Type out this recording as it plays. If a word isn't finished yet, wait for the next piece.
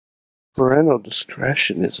Parental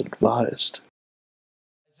discretion is advised.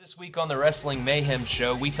 This week on the Wrestling Mayhem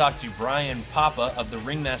Show, we talk to Brian Papa of the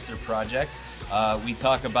Ringmaster Project. We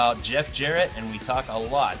talk about Jeff Jarrett, and we talk a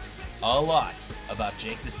lot about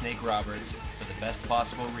Jake the Snake Roberts for the best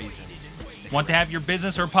possible reasons. Want to have your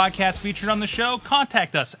business or podcast featured on the show?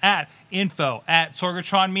 Contact us at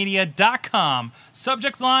info@sorgatronmedia.com.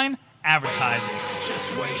 Subject line, advertising.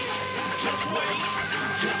 Just wait, just wait,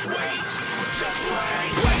 just wait, just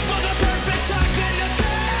wait. Wait for the perfect time, then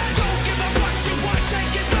attack. Don't give up what you want,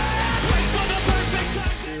 take it back. Wait for the perfect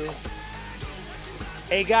time.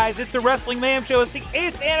 Hey guys, it's the Wrestling Mayhem Show. It's the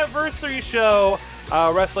 8th anniversary show.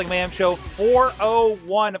 Wrestling Mayhem Show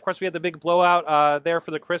 401. Of course, we had the big blowout there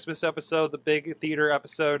for the Christmas episode, the big theater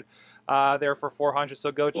episode there for 400.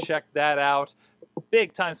 So go check that out.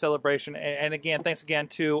 Big time celebration. And again, thanks again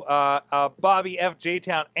to Bobby F.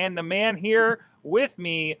 J-Town and the man here with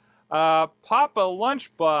me, Papa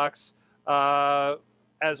Lunchbox,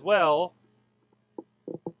 as well.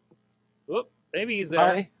 Oop, maybe he's there.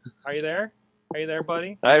 Hi. Are you there? Are you there,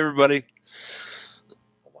 buddy? Hi, everybody.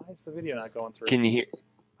 Why is the video not going through? Can you hear?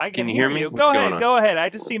 I Can you hear me? What's Go going ahead, on? go ahead. I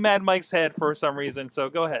just see Mad Mike's head for some reason, so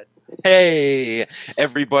go ahead. Hey,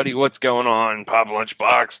 everybody, what's going on? Pop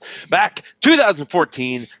Lunchbox. Back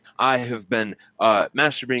 2014, I have been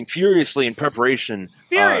masturbating furiously in preparation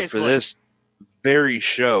for this very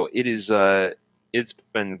show. It is, it's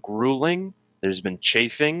been grueling. There's been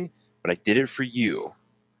chafing, but I did it for you,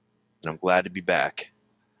 and I'm glad to be back.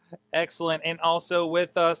 Excellent. And also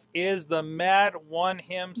with us is the Mad One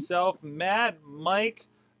himself, Mad Mike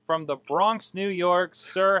from the Bronx, New York.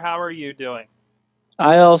 Sir, how are you doing?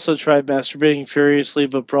 I also tried masturbating furiously,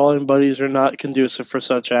 but brawling buddies are not conducive for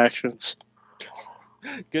such actions.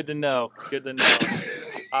 Good to know. Good to know.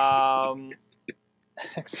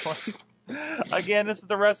 Excellent. Again, this is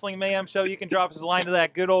the Wrestling Mayhem Show. You can drop us a line to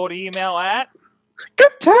that good old email at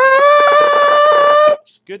Good times!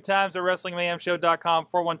 goodtimes@wrestlingmayhemshow.com,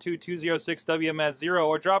 412-206-WMS0,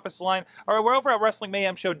 or drop us a line. Or we're over at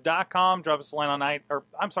wrestlingmayhemshow.com. Drop us a line on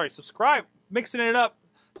subscribe. Mixing it up.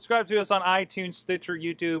 Subscribe to us on iTunes, Stitcher,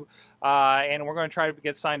 YouTube, and we're going to try to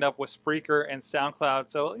get signed up with Spreaker and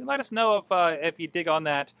SoundCloud. So let us know if you dig on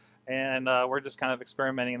that, and we're just kind of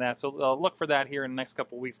experimenting in that. So look for that here in the next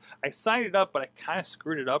couple of weeks. I signed it up, but I kind of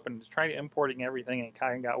screwed it up and tried importing everything, and it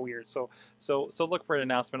kind of got weird. So look for an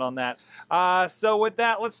announcement on that. So with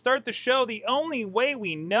that, let's start the show the only way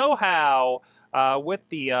we know how. With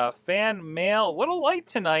the fan mail. A little light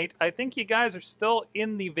tonight. I think you guys are still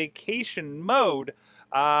in the vacation mode.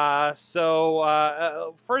 First,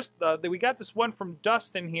 we got this one from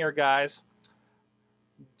Dustin here, guys.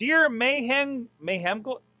 Dear dear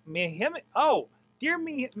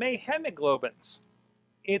Mayhemoglobins.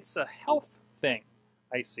 It's a health thing,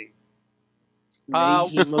 I see.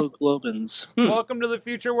 Hemoglobins. Welcome to the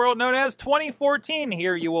future world known as 2014.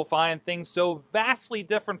 Here you will find things so vastly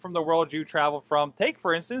different from the world you traveled from. Take,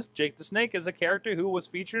 for instance, Jake the Snake is a character who was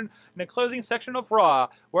featured in the closing section of Raw,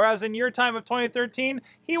 whereas in your time of 2013,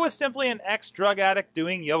 he was simply an ex-drug addict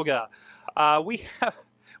doing yoga.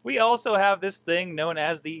 We also have this thing known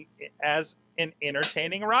as an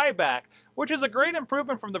entertaining Ryback, which is a great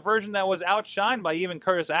improvement from the version that was outshined by even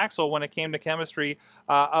Curtis Axel when it came to chemistry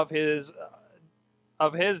of his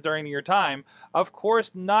during your time. Of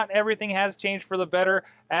course, not everything has changed for the better,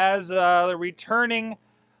 as the returning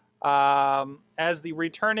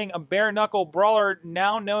bare knuckle brawler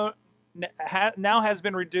now has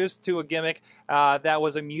been reduced to a gimmick that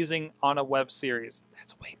was amusing on a web series.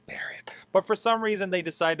 That's Wade Barrett. But for some reason, they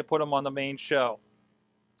decided to put him on the main show.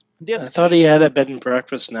 I thought he had a bed and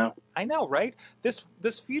breakfast now. I know, right? This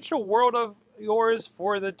future world of yours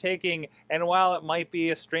for the taking, and while it might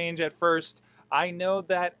be strange at first, I know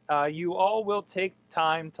that you all will take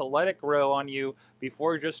time to let it grow on you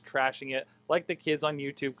before just trashing it, like the kids on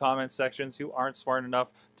YouTube comment sections who aren't smart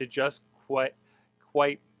enough to just quite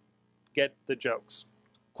get the jokes.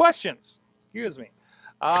 Questions. Excuse me.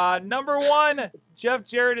 Number one, Jeff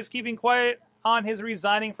Jarrett is keeping quiet on his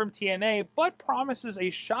resigning from TNA, but promises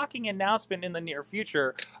a shocking announcement in the near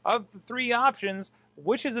future. Of the three options,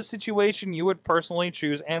 which is a situation you would personally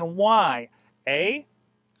choose and why?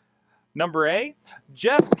 Number A,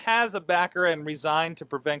 Jeff has a backer and resigned to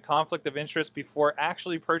prevent conflict of interest before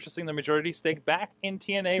actually purchasing the majority stake back in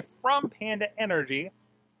TNA from Panda Energy.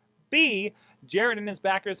 B, Jarrett and his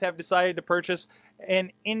backers have decided to purchase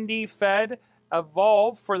an indie fed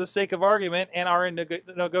Evolve for the sake of argument and are in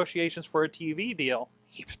negotiations for a TV deal.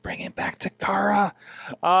 Keeps bringing back Takara.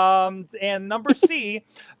 And number C,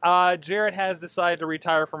 Jarrett has decided to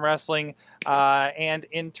retire from wrestling and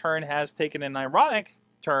in turn has taken an ironic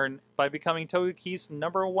turn by becoming Togeki's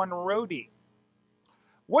 #1 roadie.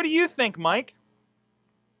 What do you think, Mike?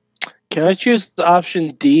 Can I choose the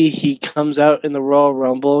option D? He comes out in the Royal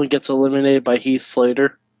Rumble and gets eliminated by Heath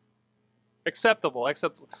Slater. Acceptable.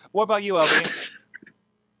 What about you, LB?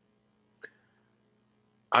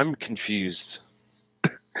 I'm confused.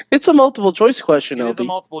 It's a multiple choice question, It LB. is a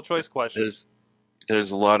multiple choice question.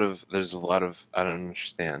 There's a lot of I don't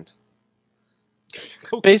understand.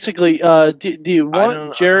 Basically, do you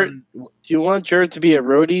want Jarrett? Do you want Jarrett to be a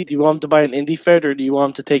roadie? Do you want him to buy an indie Fed, or do you want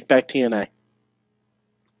him to take back TNA?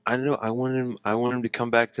 I know. I want him to come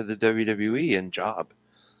back to the WWE and job.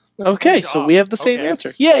 Okay, so we have the same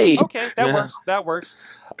answer. Yay! Okay, that works.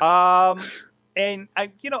 And I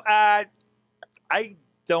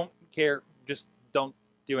don't care. Just don't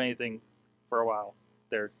do anything for a while,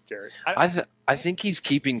 there, Jarrett. I think he's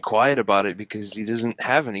keeping quiet about it because he doesn't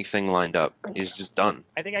have anything lined up. He's just done.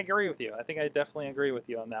 I think I agree with you. I think I definitely agree with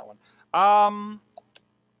you on that one.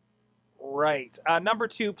 Right. Number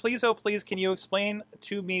 2, please, oh please, can you explain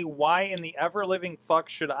to me why in the ever-living fuck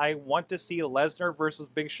should I want to see Lesnar versus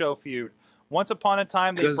Big Show feud? Once upon a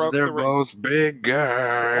time, they broke the ring. They're both big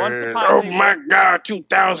guys. Oh my God,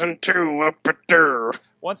 2002 up at there.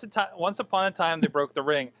 Once upon a time, they broke the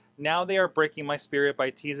ring. Now they are breaking my spirit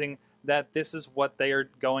by teasing that this is what they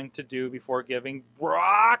are going to do before giving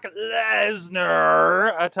Brock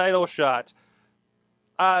Lesnar a title shot.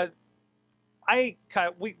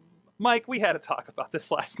 Mike, we had a talk about this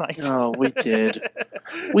last night. Oh, we did.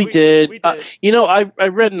 We did. I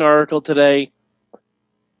read an article today.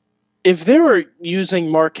 If they were using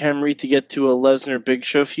Mark Henry to get to a Lesnar-Big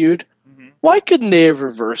Show feud, why couldn't they have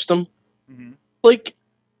reversed them? Like,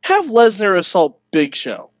 have Lesnar assault Big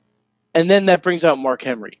Show, and then that brings out Mark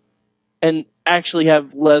Henry, and actually have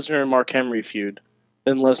Lesnar and Mark Henry feud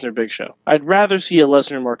than Lesnar-Big Show. I'd rather see a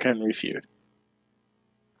Lesnar-Mark Henry feud.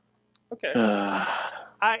 Okay.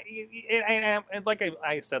 And like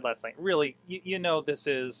I said last night, really, this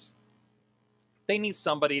is... They need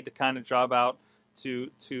somebody to kind of job out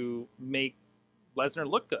to make Lesnar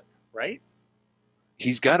look good, right?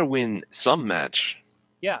 He's got to win some match.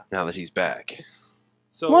 Yeah. Now that he's back.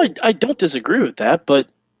 So, well, I don't disagree with that, but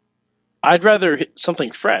I'd rather hit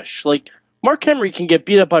something fresh. Like, Mark Henry can get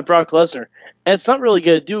beat up by Brock Lesnar, and it's not really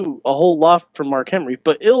going to do a whole lot for Mark Henry,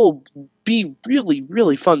 but it'll be really,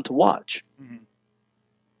 really fun to watch.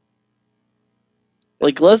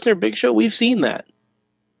 Like Lesnar Big Show, we've seen that.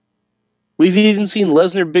 We've even seen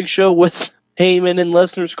Lesnar Big Show with Heyman in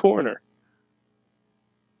Lesnar's corner.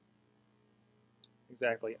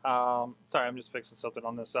 Exactly. Sorry, I'm just fixing something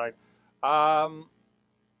on this side.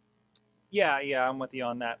 Yeah, I'm with you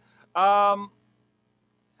on that. I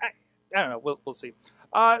don't know. We'll see.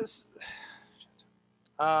 I'm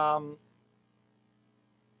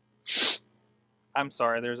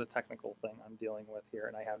sorry. There's a technical thing I'm dealing with here,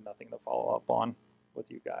 and I have nothing to follow up on with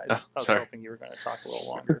you guys. I was hoping you were going to talk a little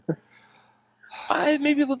longer.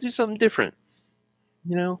 Maybe we'll do something different.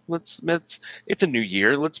 Let's. It's a new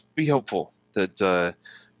year. Let's be hopeful that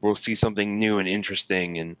we'll see something new and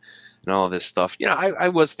interesting and all of this stuff. I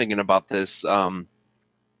was thinking about this when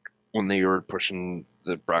they were pushing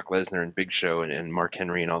the Brock Lesnar and Big Show and Mark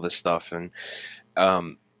Henry and all this stuff, and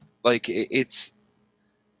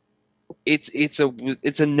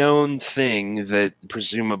it's a known thing that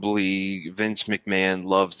presumably Vince McMahon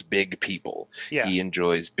loves big people. Yeah. He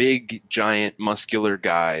enjoys big, giant, muscular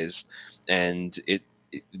guys, and it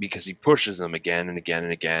because he pushes them again and again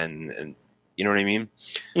and again, and you know what I mean?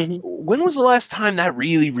 Mm-hmm. When was the last time that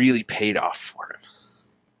really, really paid off for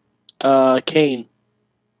him? Kane.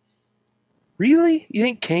 Really? You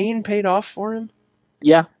think Kane paid off for him?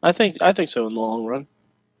 Yeah, I think so in the long run.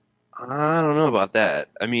 I don't know about that.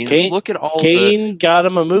 I mean, look at all Kane got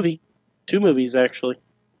him a movie. 2 movies, actually.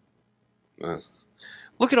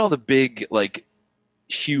 Look at all the big,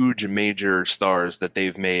 huge major stars that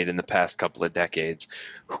they've made in the past couple of decades.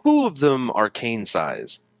 Who of them are Kane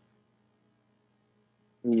size?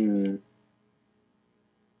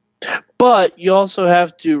 But you also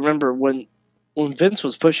have to remember when Vince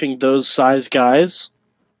was pushing those size guys,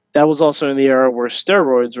 that was also in the era where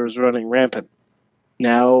steroids was running rampant.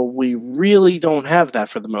 Now we really don't have that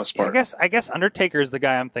for the most part. I guess Undertaker is the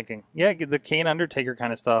guy I'm thinking. Yeah, the Kane Undertaker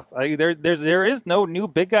kind of stuff. There is no new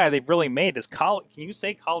big guy they've really made. Can you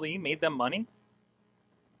say Khali made them money?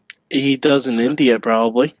 He does in India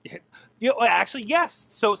probably. Actually, yes.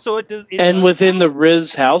 So it does. And within the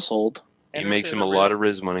Riz household, he makes him a lot of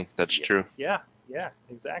Riz money. That's true. Yeah,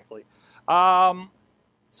 exactly. So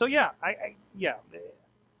yeah.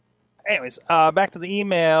 Anyways, back to the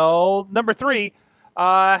email. Number 3.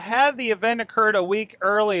 Had the event occurred a week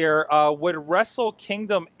earlier, would Wrestle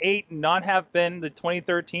Kingdom 8 not have been the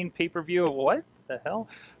 2013 pay-per-view? What the hell?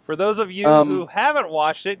 For those of you who haven't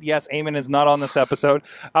watched it, yes, Eamon is not on this episode.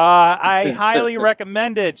 I highly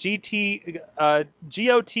recommend it. GOTO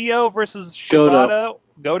versus Shibata.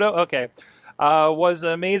 Goto? Okay. Was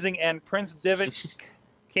amazing, and Prince Devitt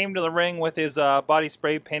came to the ring with his body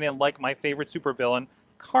spray painted like my favorite supervillain,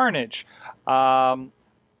 Carnage.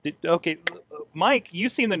 Okay, Mike, you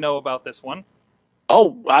seem to know about this one.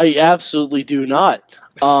 Oh, I absolutely do not.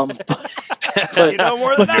 But, you know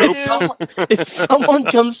more than I do. If someone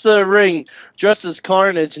comes to the ring dressed as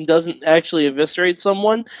Carnage and doesn't actually eviscerate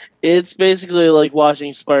someone, it's basically like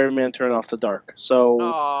watching Spider-Man turn off the dark. So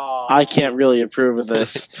I can't really approve of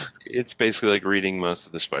this. It's basically like reading most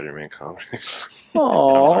of the Spider-Man comics.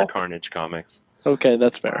 Aww. I'm sorry, Carnage comics. Okay,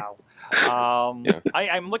 that's fair. Wow. Yeah.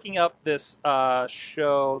 I'm looking up this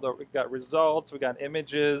show. We got results. We got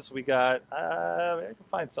images. We got. I can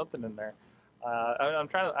find something in there. I'm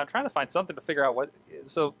trying to find something to figure out what.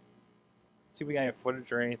 So, see if we got any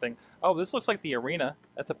footage or anything. Oh, this looks like the arena.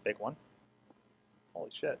 That's a big one.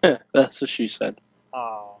 Holy shit. That's what she said.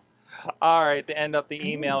 Oh. All right. To end up the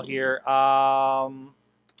email here. Nope,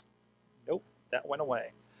 that went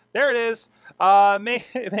away. There it is. May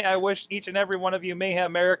I wish each and every one of you Mayhem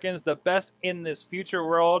Americans the best in this future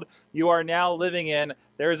world you are now living in.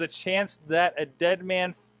 There is a chance that a dead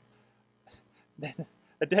man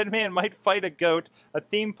might fight a goat, a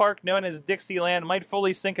theme park known as Dixieland might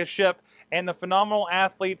fully sink a ship, and the phenomenal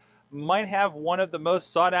athlete might have one of the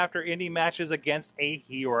most sought-after indie matches against a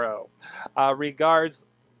hero. Regards,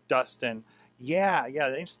 Dustin. Yeah,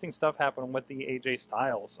 interesting stuff happened with the AJ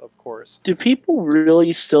Styles, of course. Do people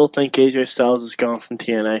really still think AJ Styles is gone from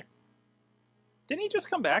TNA? Didn't he just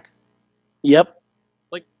come back? Yep.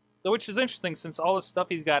 Which is interesting since all the stuff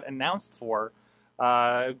he's got announced for.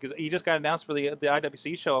 Because he just got announced for the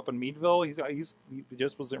IWC show up in Meadville. He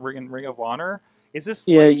just was in Ring of Honor. Is this?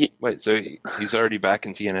 Yeah. Wait, so he's already back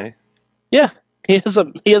in TNA? Yeah. He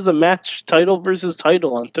has a match, title versus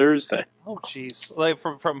title, on Thursday. Oh, jeez. Like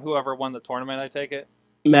from whoever won the tournament, I take it?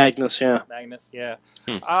 Magnus, yeah. Magnus, yeah.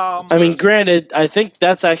 I mean, granted, I think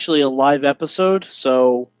that's actually a live episode,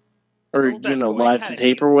 so... Or, live to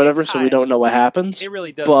tape or whatever, so we don't know what happens. It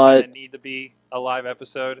really does kind of need to be a live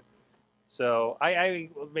episode. So,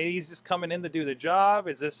 maybe he's just coming in to do the job.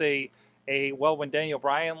 Is this when Daniel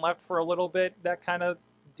Bryan left for a little bit, that kind of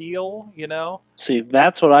deal, See,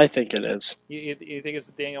 that's what I think it is. You think it's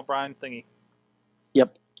a Daniel Bryan thingy?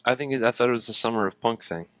 Yep. I thought it was the Summer of Punk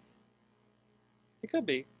thing. It could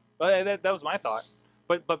be. But that was my thought.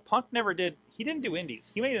 But Punk never did. He didn't do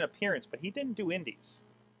indies. He made an appearance, but he didn't do indies.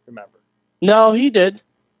 Remember? No, he did.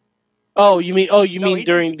 Oh, you mean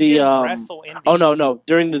during the wrestle indies. Oh no,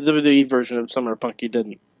 during the WWE version of Summer of Punk he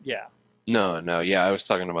didn't. Yeah. No, yeah, I was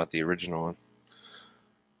talking about the original one.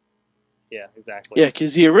 Yeah, exactly. Yeah,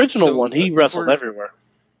 because the original one, he wrestled everywhere.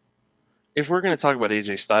 If we're going to talk about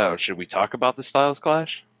AJ Styles, should we talk about the Styles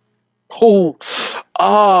Clash? Oh,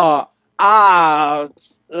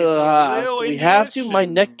 we have to. My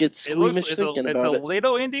neck gets squeamish thinking about it. It's a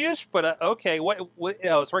little indie-ish, but okay. What?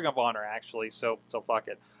 It's Ring of Honor actually. So fuck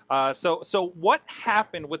it. So what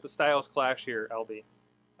happened with the Styles Clash here, LB?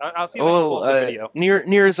 I'll see if I can pull up the video.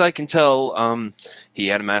 Near as I can tell, he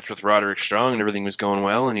had a match with Roderick Strong and everything was going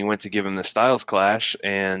well, and he went to give him the Styles Clash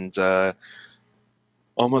and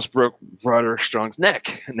almost broke Roderick Strong's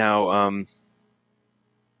neck. Now,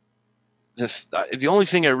 the only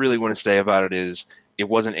thing I really want to say about it is it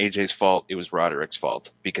wasn't AJ's fault, it was Roderick's fault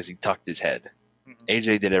because he tucked his head. Mm-hmm.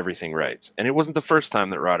 AJ did everything right, and it wasn't the first time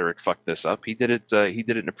that Roderick fucked this up. He did it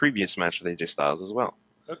in a previous match with AJ Styles as well.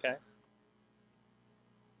 Okay.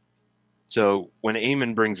 So when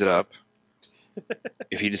Eamon brings it up,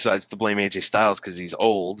 if he decides to blame AJ Styles because he's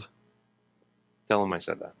old, tell him I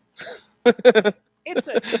said that. This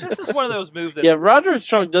is one of those moves that... Yeah, Roderick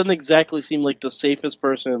Strong doesn't exactly seem like the safest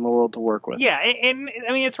person in the world to work with. Yeah, and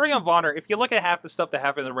I mean, it's Ring of Honor. If you look at half the stuff that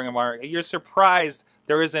happened in the Ring of Honor, you're surprised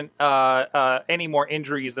there isn't any more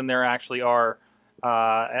injuries than there actually are.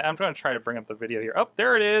 I'm going to try to bring up the video here. Oh,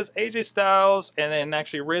 there it is, AJ Styles, and then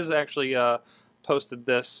actually Riz actually posted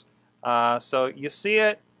this. So you see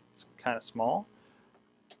it. It's kind of small.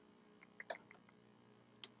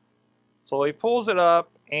 So he pulls it up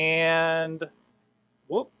and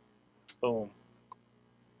whoop, boom.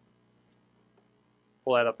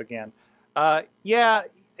 Pull that up again. Yeah,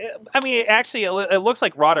 I mean, actually, it looks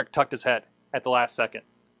like Roderick tucked his head at the last second.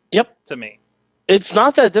 Yep. To me. It's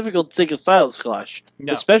not that difficult to take a Styles Clash,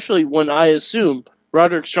 especially when I assume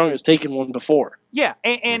Roderick Strong has taken one before. Yeah,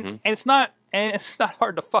 and it's not and it's not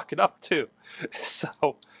hard to fuck it up too.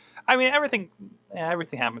 So, I mean, everything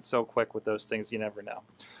happens so quick with those things. You never know.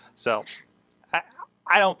 So,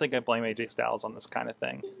 I don't think I blame AJ Styles on this kind of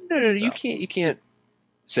thing. No, so. You can't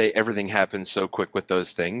say everything happens so quick with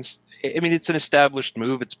those things. I mean, it's an established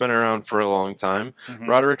move. It's been around for a long time. Mm-hmm.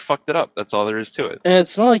 Roderick fucked it up. That's all there is to it. And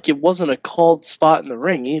it's not like it wasn't a called spot in the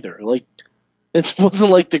ring either. Like, it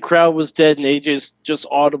wasn't like the crowd was dead and AJ's just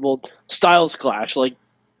audible Styles clash. Like,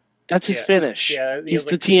 that's his finish. Yeah, he's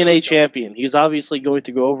the TNA champion. He's obviously going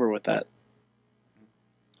to go over with that.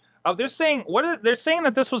 Oh, they're saying they're saying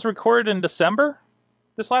that this was recorded in December.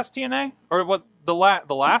 This last TNA, or what? The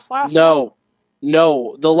last? No.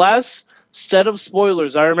 The last set of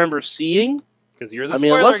spoilers I remember seeing. Because you're the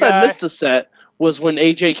spoiler unless guy. I missed the set, was when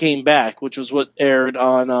AJ came back, which was what aired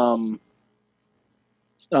on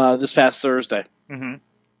this past Thursday. Mm-hmm.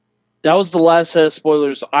 That was the last set of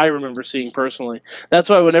spoilers I remember seeing personally. That's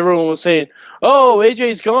why when everyone was saying, "Oh,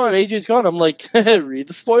 AJ's gone," I'm like, read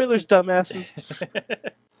the spoilers, dumbasses.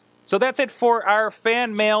 So that's it for our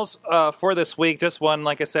fan mails for this week. Just one,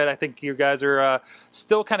 like I said, I think you guys are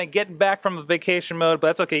still kind of getting back from the vacation mode, but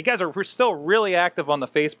that's okay. You guys are still really active on the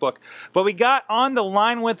Facebook. But we got on the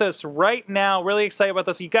line with us right now, really excited about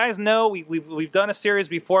this. You guys know we've done a series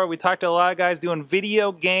before. We talked to a lot of guys doing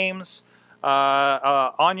video games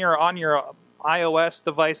on your iOS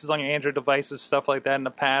devices, on your Android devices, stuff like that in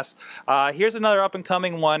the past. Here's another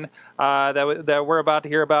up-and-coming one that we're about to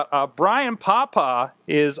hear about. Brian Papa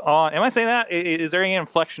is on. Am I saying that? Is there any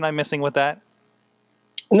inflection I'm missing with that?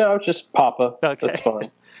 No, just Papa. Okay. That's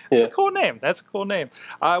fine. That's a cool name. That's a cool name.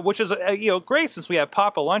 Which is great since we have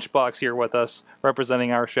Papa Lunchbox here with us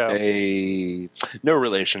representing our show. No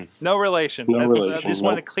relation. No relation. I just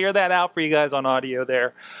wanted to clear that out for you guys on audio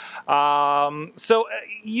there. So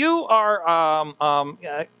you are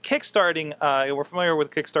kickstarting. We're familiar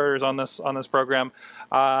with Kickstarters on this program.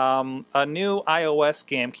 A new iOS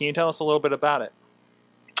game. Can you tell us a little bit about it?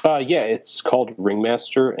 Yeah, it's called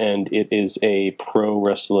Ringmaster, and it is a pro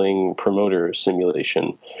wrestling promoter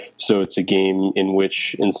simulation. So it's a game in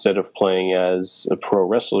which instead of playing as a pro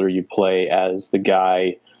wrestler, you play as the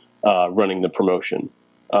guy running the promotion.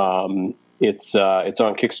 It's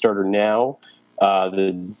on Kickstarter now.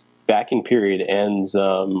 The backing period ends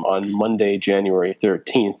on Monday, January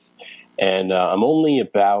 13th, and I'm only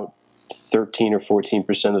about 13 or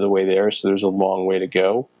 14% of the way there, so there's a long way to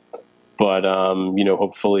go. But,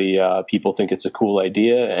 hopefully people think it's a cool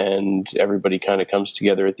idea and everybody kind of comes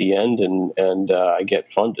together at the end and I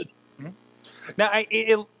get funded. Mm-hmm. Now,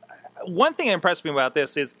 one thing that impressed me about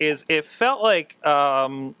this is it felt like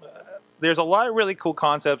there's a lot of really cool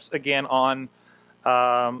concepts, again, on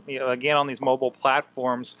these mobile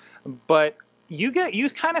platforms. But you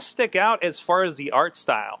kind of stick out as far as the art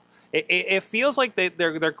style. It feels like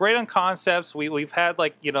they're great on concepts. We've had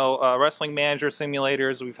wrestling manager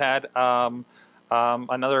simulators. We've had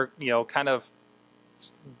another kind of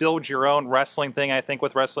build your own wrestling thing, I think,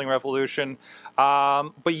 with Wrestling Revolution.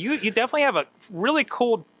 But you definitely have a really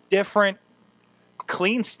cool, different,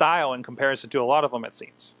 clean style in comparison to a lot of them, it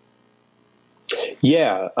seems.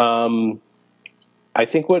 Yeah. I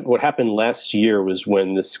think what happened last year was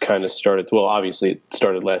when this kind of started. Well, obviously it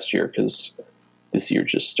started last year because this year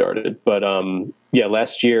just started. But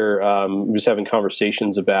last year was having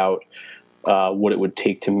conversations about what it would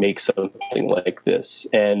take to make something like this.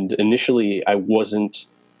 And initially I wasn't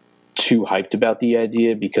too hyped about the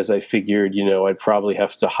idea because I figured, I'd probably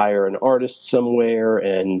have to hire an artist somewhere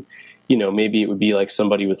and, maybe it would be like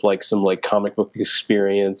somebody with some comic book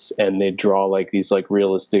experience and they'd draw these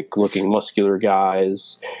realistic looking muscular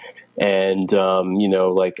guys. And,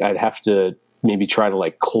 I'd have to maybe try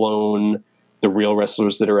to clone the real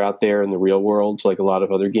wrestlers that are out there in the real world, like a lot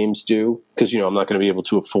of other games do, because, I'm not going to be able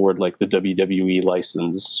to afford the WWE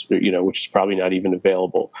license, which is probably not even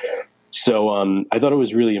available. So I thought it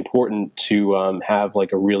was really important to have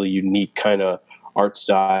a really unique kind of art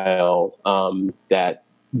style that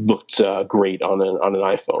looked great on an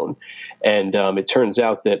iPhone. And it turns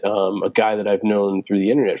out that a guy that I've known through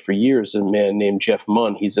the internet for years, a man named Jeff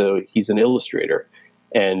Munn, he's an illustrator.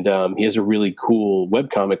 And he has a really cool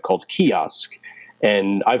webcomic called Kiosk.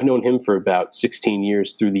 And I've known him for about 16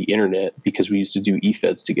 years through the internet because we used to do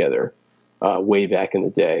eFeds together way back in the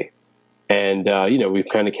day. And, we've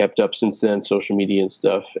kind of kept up since then, social media and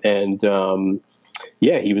stuff. And,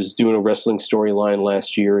 he was doing a wrestling storyline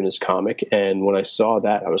last year in his comic. And when I saw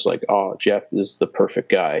that, I was like, oh, Jeff, this is the perfect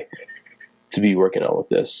guy to be working on with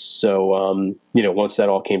this. So, once that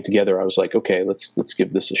all came together, I was like, okay, let's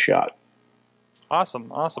give this a shot.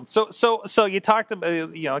 Awesome. So you talked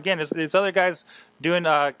about, again, there's other guys doing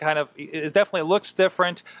kind of, it definitely looks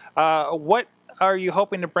different. What are you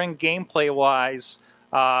hoping to bring gameplay wise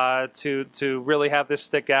to really have this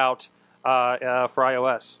stick out for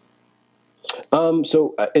iOS?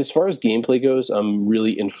 So as far as gameplay goes, I'm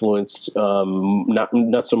really influenced,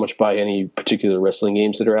 not so much by any particular wrestling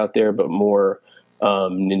games that are out there, but more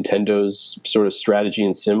Nintendo's sort of strategy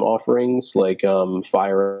and sim offerings, like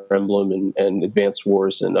Fire Emblem and Advance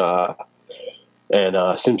Wars and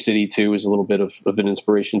SimCity 2 is a little bit of an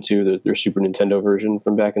inspiration too. Their Super Nintendo version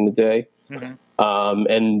from back in the day. Mm-hmm.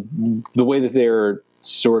 And the way that they're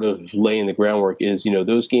sort of laying the groundwork is,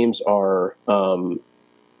 those games are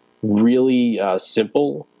really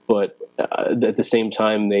simple, but at the same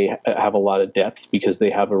time they have a lot of depth because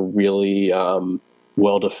they have a really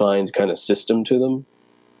well-defined kind of system to them.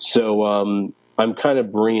 So I'm kind of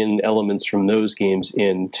bringing elements from those games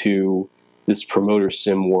into this promoter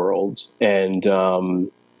sim world. And, I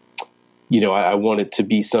want it to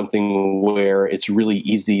be something where it's really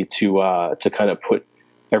easy to kind of put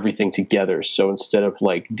everything together. So instead of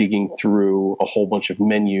like digging through a whole bunch of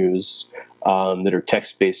menus that are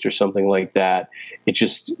text-based or something like that, it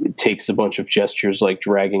just takes a bunch of gestures like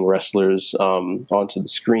dragging wrestlers onto the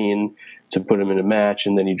screen to put them in a match,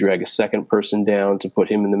 and then you drag a second person down to put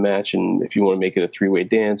him in the match, and if you want to make it a three-way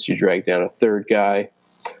dance, you drag down a third guy.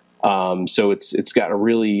 So it's got a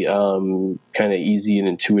really kind of easy and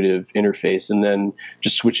intuitive interface, and then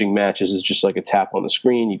just switching matches is just like a tap on the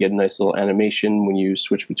screen. You get a nice little animation when you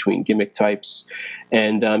switch between gimmick types,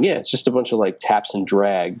 and it's just a bunch of like taps and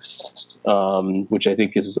drags, which I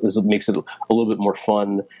think makes it a little bit more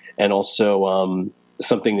fun, and also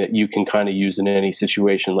something that you can kind of use in any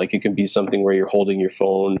situation. Like it can be something where you're holding your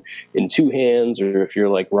phone in two hands, or if you're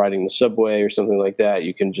like riding the subway or something like that,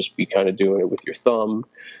 you can just be kind of doing it with your thumb.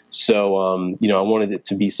 So, I wanted it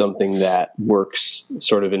to be something that works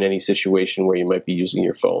sort of in any situation where you might be using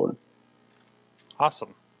your phone.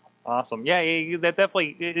 Awesome. Yeah, that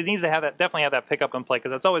definitely, it needs to definitely have that pickup and play,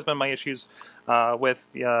 because that's always been my issues with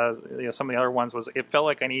some of the other ones. Was it felt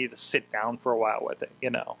like I needed to sit down for a while with it,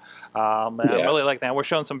 and I really like that. We're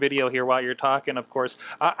showing some video here while you're talking, of course.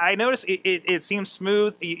 I noticed it seems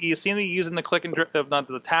smooth. You seem to be using the click and not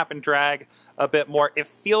the tap and drag a bit more. It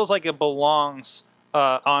feels like it belongs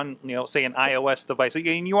on say an iOS device,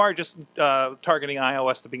 and you are just targeting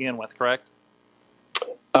iOS to begin with, correct?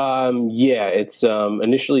 It's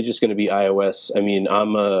initially just going to be iOS. I mean,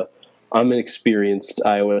 I'm an experienced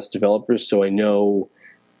iOS developer, so I know,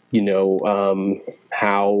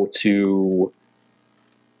 how to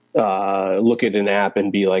look at an app and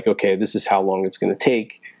be like, okay, this is how long it's going to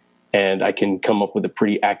take, and I can come up with a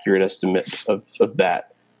pretty accurate estimate of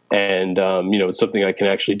that. And it's something I can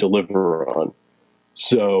actually deliver on.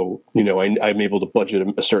 So, I'm able to budget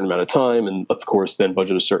a certain amount of time, and of course then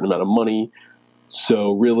budget a certain amount of money.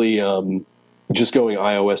 So really, just going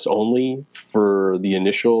iOS only for the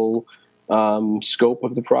initial scope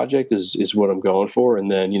of the project is what I'm going for. And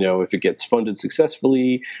then, if it gets funded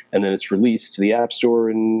successfully and then it's released to the App Store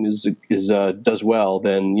and does well,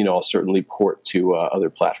 then, I'll certainly port to other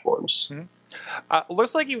platforms. Mm-hmm.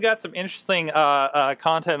 Looks like you've got some interesting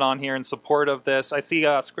content on here in support of this. I see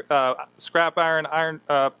Scrap Iron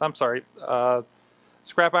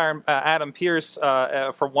Adam Pierce,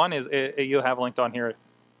 for one, is you have linked on here.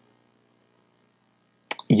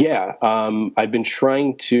 Yeah, I've been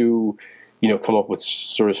trying to, come up with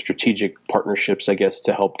sort of strategic partnerships, I guess,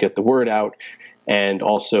 to help get the word out, and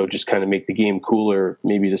also just kind of make the game cooler,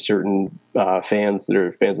 maybe to certain fans that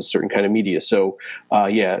are fans of certain kind of media. So,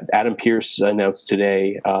 Adam Pierce announced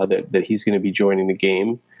today that he's going to be joining the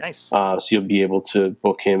game. Nice. So you'll be able to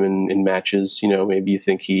book him in matches. Maybe you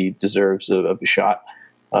think he deserves a shot.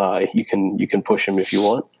 You can push him if you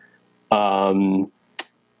want.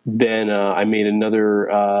 Then I made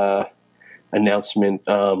another announcement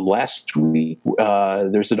last week.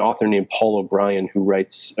 There's an author named Paul O'Brien who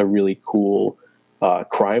writes a really cool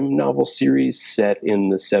crime novel series set in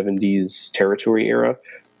the 70s Territory era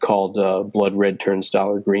called Blood Red Turns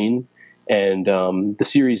Dollar Green. And the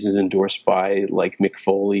series is endorsed by like Mick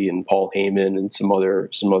Foley and Paul Heyman and some other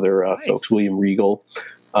nice folks, William Regal.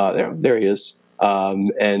 There he is.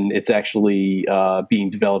 And it's actually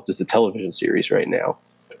being developed as a television series right now.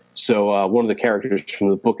 So one of the characters from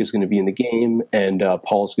the book is going to be in the game, and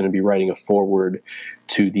Paul's going to be writing a foreword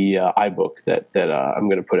to the iBook that I'm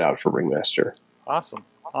going to put out for Ringmaster. Awesome.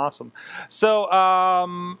 So,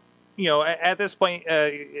 at this point,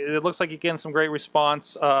 it looks like you're getting some great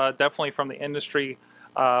response, definitely from the industry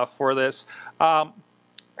for this. And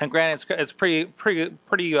granted, it's pretty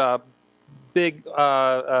big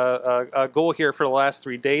goal here for the last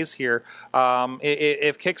 3 days here.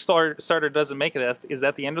 If Kickstarter doesn't make it, is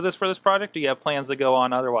that the end of this for this project? Do you have plans to go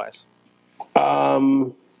on otherwise?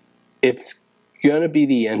 It's going to be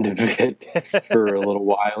the end of it for a little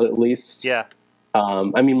while at least. Yeah.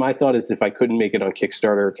 I mean, my thought is if I couldn't make it on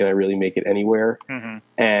Kickstarter, can I really make it anywhere? Mm-hmm.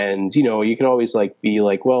 And, you know, you can always be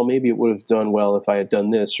like, well, maybe it would have done well if I had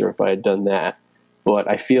done this or if I had done that. But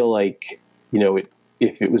I feel like, you know,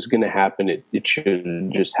 if it was going to happen, it should have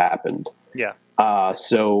just happened. Yeah.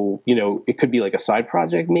 So, you know, it could be like a side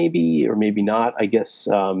project maybe, or maybe not. I guess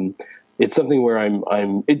it's something where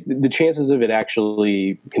the chances of it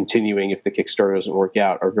actually continuing if the Kickstarter doesn't work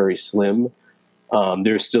out are very slim.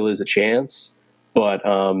 There still is a chance. But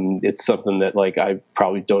it's something that, like, I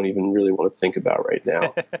probably don't even really want to think about right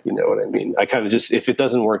now. You know what I mean? I kind of just, if it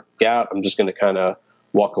doesn't work out, I'm just going to kind of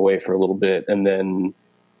walk away for a little bit and then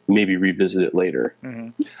maybe revisit it later. Mm-hmm.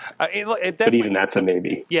 But even that's a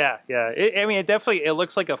maybe. Yeah, yeah. It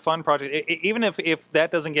looks like a fun project. Even if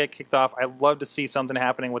that doesn't get kicked off, I'd love to see something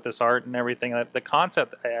happening with this art and everything. The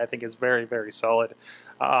concept, I think, is very, very solid.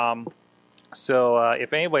 So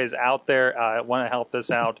if anybody's out there want to help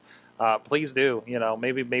this out, please do. You know,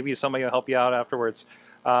 maybe somebody will help you out afterwards.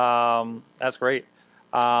 That's great.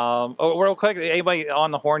 Real quick, anybody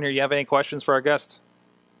on the horn here? You have any questions for our guests?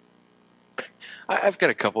 I've got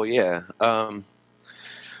a couple. Yeah. Well,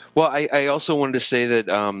 I also wanted to say that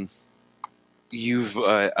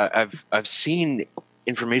I've seen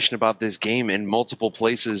information about this game in multiple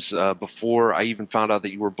places before I even found out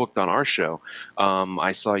that you were booked on our show.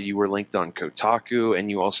 I saw you were linked on Kotaku, and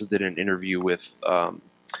you also did an interview with.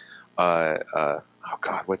 Oh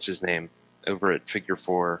God, what's his name over at Figure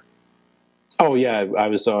 4? Oh yeah, I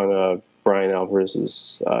was on Brian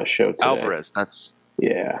Alvarez's show today. Alvarez, that's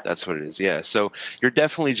what it is. Yeah, so you're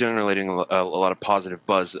definitely generating a lot of positive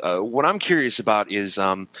buzz. What I'm curious about is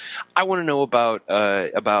I want to know about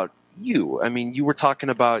you. I mean, you were talking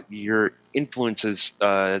about your influences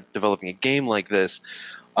developing a game like this.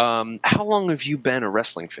 How long have you been a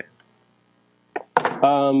wrestling fan?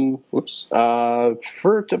 For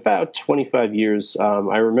about 25 years.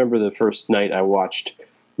 I remember the first night I watched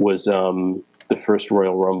was the first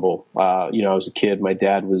Royal Rumble. You know, I was a kid. My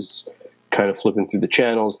dad was kind of flipping through the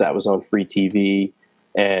channels. That was on free TV,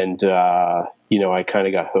 and you know, I kind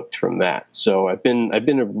of got hooked from that. So I've been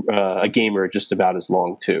a gamer just about as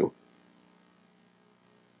long too.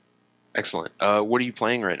 Excellent. What are you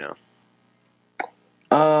playing right now?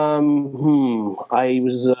 I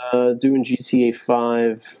was doing GTA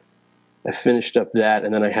 5. I finished up that,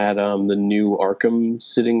 and then I had the new Arkham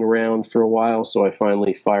sitting around for a while, so I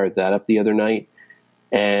finally fired that up the other night.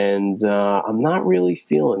 And I'm not really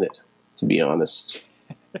feeling it, to be honest.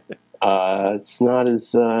 It's not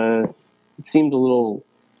as it seemed a little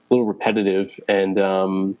repetitive, and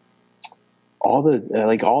all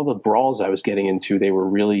the brawls I was getting into, they were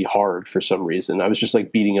really hard for some reason. I was just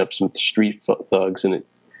like beating up some street thugs, and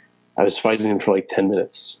I was fighting them for like 10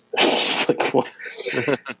 minutes. Like, what?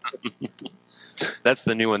 That's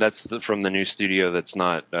the new one. That's from the new studio. That's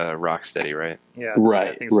not Rocksteady, right? Yeah.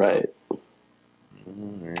 Right. Right. So.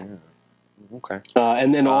 Yeah. Okay.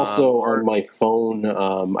 And then also on my phone,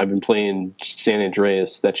 I've been playing San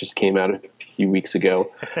Andreas. That just came out a few weeks ago.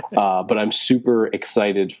 But I'm super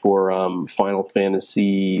excited for Final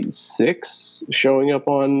Fantasy VI showing up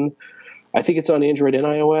on, I think it's on Android and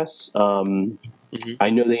iOS. Mm-hmm. I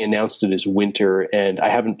know they announced it as winter, and I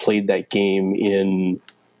haven't played that game in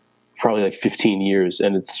probably like 15 years,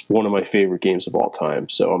 and it's one of my favorite games of all time.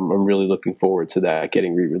 So I'm really looking forward to that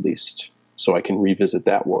getting re-released so I can revisit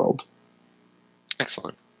that world.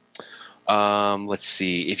 Excellent. Let's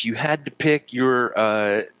see. If you had to pick your,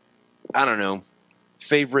 I don't know,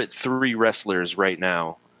 favorite 3 wrestlers right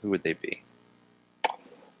now, who would they be?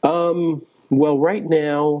 Well, right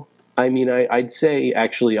now, I mean, I'd say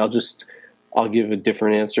actually I'll give a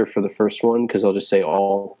different answer for the first one because I'll just say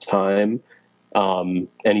all time. And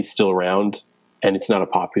he's still around, and it's not a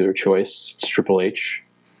popular choice. It's Triple H.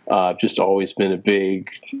 I've just always been a big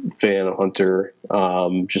fan of Hunter.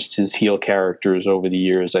 Just his heel characters over the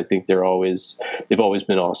years, I think they've always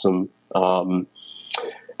been awesome. And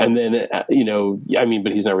then, you know, I mean,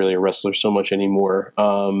 but he's not really a wrestler so much anymore.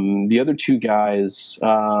 The other 2 guys,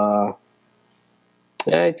 I'd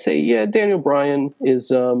say, yeah, Daniel Bryan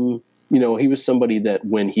is, you know, he was somebody that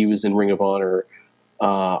when he was in Ring of Honor,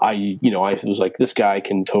 I was like, this guy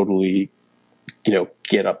can totally, you know,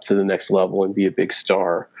 get up to the next level and be a big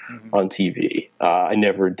star on TV. I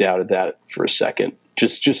never doubted that for a second.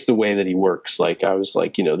 Just the way that he works. Like, I was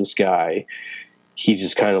like, you know, this guy, he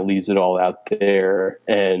just kind of leaves it all out there,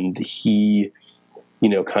 and he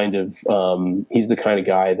kind of, he's the kind of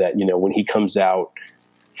guy that, when he comes out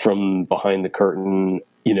from behind the curtain,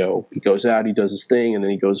 he goes out, he does his thing, and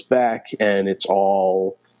then he goes back, and it's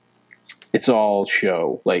all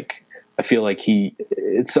show. Like, I feel like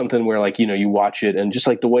it's something where, like, you watch it, and just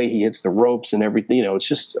like the way he hits the ropes and everything, it's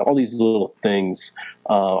just all these little things.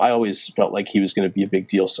 I always felt like he was going to be a big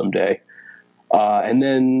deal someday. And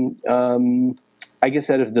then, I guess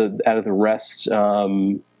out of the rest, I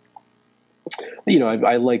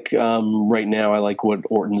like, right now, I like what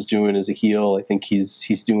Orton's doing as a heel. I think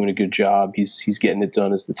he's doing a good job. He's getting it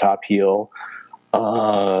done as the top heel.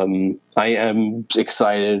 I am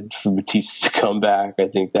excited for Batista to come back. I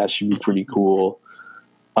think that should be pretty cool.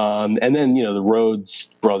 And then, the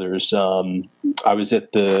Rhodes brothers, I was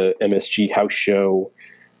at the MSG house show,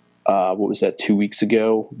 what was that, 2 weeks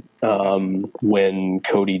ago, when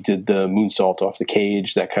Cody did the moonsault off the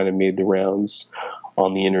cage. That kind of made the rounds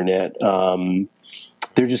on the internet.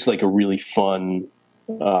 They're just like a really fun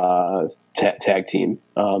tag team.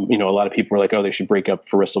 A lot of people were like, oh, they should break up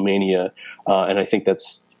for WrestleMania. And I think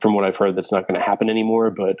that's, from what I've heard, that's not going to happen anymore.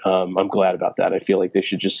 But I'm glad about that. I feel like they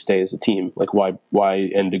should just stay as a team. Like,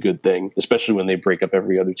 why end a good thing, especially when they break up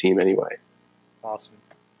every other team anyway. Awesome.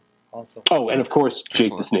 Oh, and of course,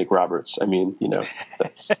 Jake the Snake Roberts. I mean,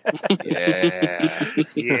 that's yeah.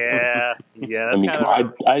 That's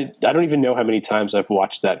I don't even know how many times I've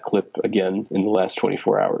watched that clip again in the last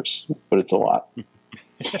 24 hours, but it's a lot.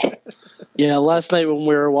 Yeah, last night when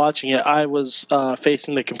we were watching it, I was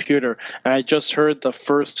facing the computer, and I just heard the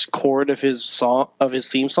first chord of his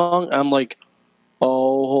theme song. I'm like,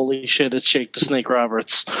 oh, holy shit, it's Jake the Snake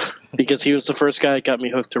Roberts, because he was the first guy that got me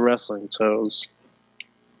hooked to wrestling. So it was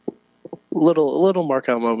a little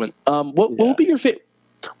mark-out moment. What will be your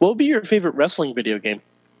favorite wrestling video game?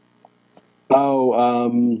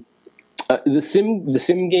 Oh, the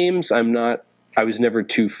sim games. I was never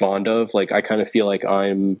too fond of. Like, I kind of feel like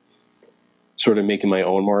I'm sort of making my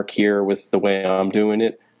own mark here with the way I'm doing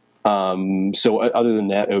it. So other than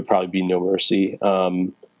that, it would probably be No Mercy,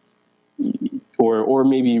 or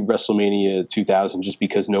maybe WrestleMania 2000, just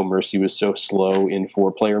because No Mercy was so slow in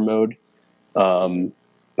 4-player mode.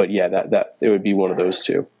 But yeah, that it would be one of those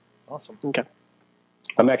two. Awesome. Okay.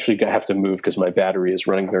 I'm actually gonna have to move because my battery is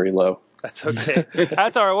running very low. That's okay.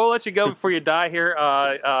 That's all right. We'll let you go before you die here.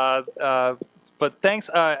 But thanks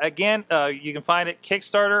again. You can find it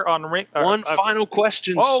Kickstarter on one final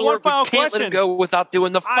question. Oh, one final question. Can't let it go without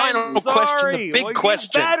doing the final question. The big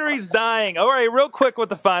question. Battery's dying. All right, real quick with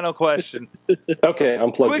the final question. Okay,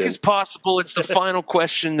 I'm plugged quick in. as possible. It's the final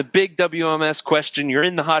question, the big WMS question. You're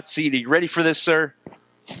in the hot seat. Are you ready for this, sir?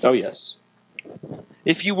 Oh yes.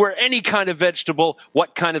 If you were any kind of vegetable,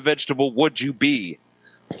 what kind of vegetable would you be?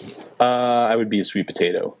 I would be a sweet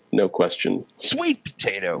potato, no question. Sweet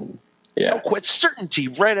potato. Yeah. With certainty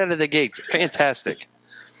right out of the gates. Fantastic.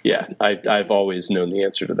 Yeah, I've always known the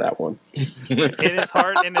answer to that one. In his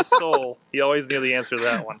heart, in his soul, he always knew the answer to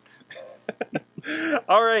that one.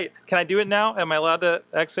 All right, can I do it now? Am I allowed to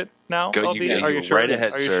exit now? Go, Are you sure? Right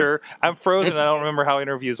ahead, Are you sir. sure? I'm frozen. I don't remember how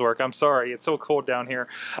interviews work. I'm sorry. It's so cold down here.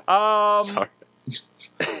 Sorry.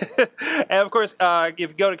 And of course, if you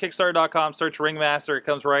go to Kickstarter.com, search Ringmaster, it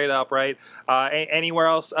comes right up, right? Anywhere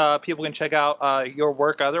else people can check out your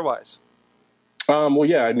work otherwise? Well,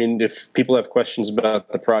 yeah, I mean, if people have questions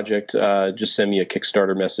about the project, just send me a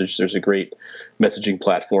Kickstarter message. There's a great messaging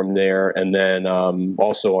platform there. And then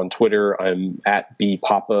also on Twitter, I'm at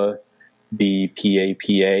BPAPA,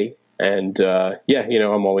 BPAPA. And yeah,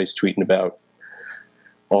 I'm always tweeting about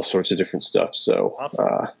all sorts of different stuff. So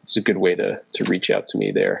awesome. It's a good way to reach out to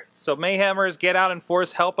me there. So Mayhemers, get out and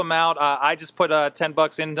force, help them out. I just put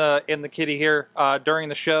 $10 in the kitty here during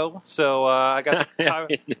the show. So I got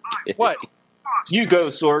the what? You go,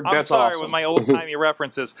 Sorg. That's sorry, awesome. with my old-timey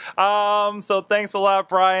references. So thanks a lot,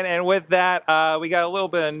 Brian. And with that, we got a little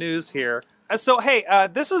bit of news here. So, hey,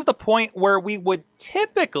 this is the point where we would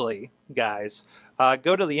typically, guys,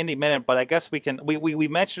 go to the Indie Minute, but I guess we can. We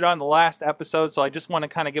mentioned it on the last episode, so I just want to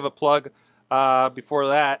kind of give a plug before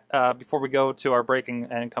that, before we go to our break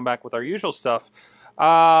and come back with our usual stuff.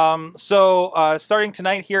 So starting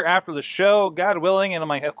tonight here after the show, God willing, and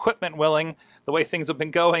my equipment willing, the way things have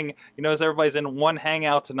been going, as everybody's in one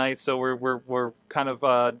hangout tonight, so we're kind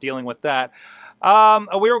of dealing with that.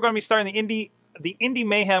 We were going to be starting the Indie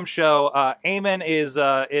Mayhem Show. Eamon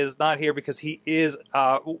is not here because he is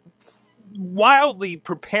wildly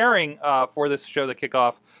preparing for this show to kick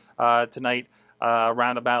off tonight.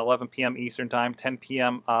 Around about 11 p.m. Eastern Time, 10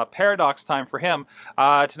 p.m. Paradox Time for him.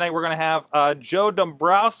 Tonight we're going to have Joe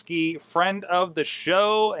Dombrowski, friend of the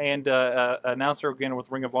show and announcer again with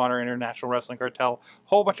Ring of Honor, International Wrestling Cartel,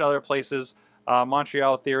 whole bunch of other places.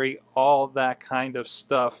 Montreal Theory, all that kind of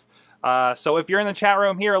stuff. So if you're in the chat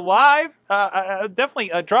room here live,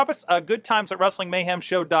 definitely drop us good times at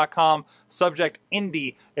WrestlingMayhemShow.com, subject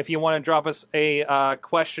indie, if you want to drop us a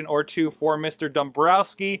question or two for Mr.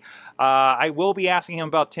 Dombrowski. I will be asking him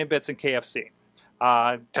about Timbits and KFC.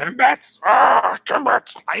 Timbits!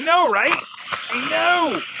 Timbits! I know, right?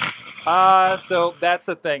 I know! So that's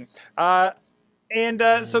a thing.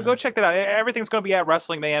 So go check that out. Everything's going to be at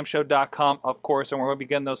WrestlingMayhemShow.com, of course, and we're going to be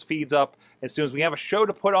getting those feeds up as soon as we have a show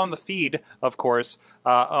to put on the feed, of course,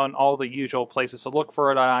 on all the usual places. So look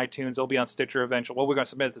for it on iTunes. It'll be on Stitcher eventually. Well, we're going to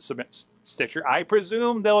submit it to Stitcher. I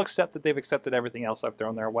presume they'll accept that they've accepted everything else I've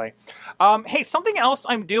thrown their way. Hey, something else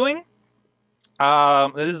I'm doing.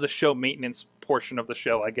 This is the show maintenance portion of the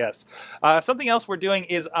show, I guess. Something else we're doing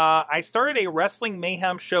is I started a Wrestling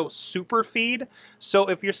Mayhem Show super feed. So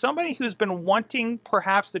if you're somebody who's been wanting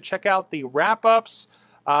perhaps to check out the wrap-ups,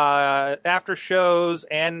 after shows,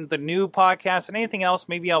 and the new podcast, and anything else,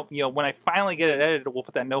 maybe I'll, when I finally get it edited, we'll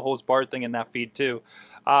put that no holds barred thing in that feed too.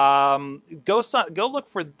 Go look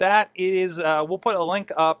for that. It is we'll put a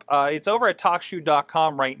link up. It's over at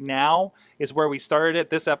talkshoe.com right now is where we started it.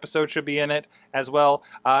 This episode should be in it as well,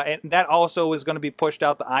 and that also is going to be pushed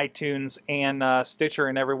out to iTunes and Stitcher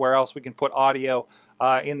and everywhere else we can put audio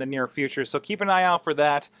in the near future. So keep an eye out for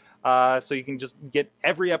that. So you can just get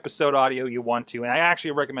every episode audio you want to. And I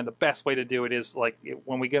actually recommend the best way to do it is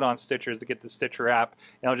when we get on Stitcher is to get the Stitcher app,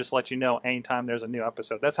 and I'll just let you know anytime there's a new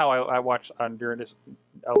episode. That's how I watch Nerdist.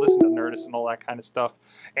 I listen to Nerdist and all that kind of stuff.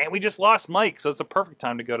 And we just lost Mike, so it's a perfect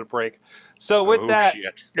time to go to break. So with that,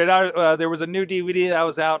 there was a new DVD that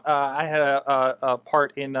was out. I had a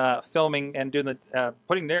part in filming and doing the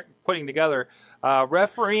putting together.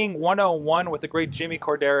 Refereeing 101 with the great Jimmy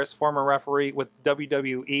Corderas, former referee with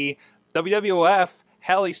WWE. WWF,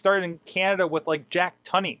 hell, he started in Canada with Jack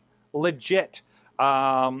Tunney. Legit.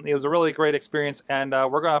 It was a really great experience, and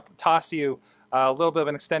we're going to toss you a little bit of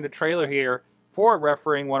an extended trailer here for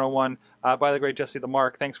Refereeing 101 by the great Jesse the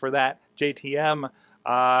Mark. Thanks for that, JTM.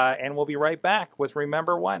 And we'll be right back with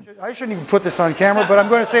Remember When. I shouldn't even put this on camera, but I'm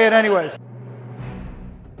going to say it anyways.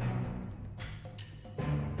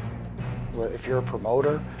 If you're a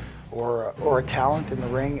promoter or a talent in the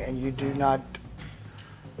ring and you do not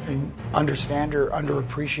understand or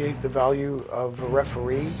underappreciate the value of a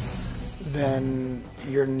referee, then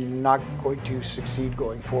you're not going to succeed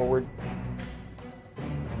going forward.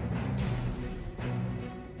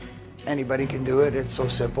 Anybody can do it. It's so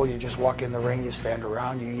simple. You just walk in the ring, you stand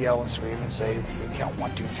around, you yell and scream and say, we count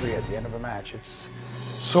 1, 2, 3 at the end of a match. It's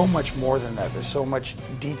so much more than that. There's so much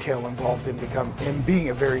detail involved in being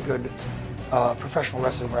a very good professional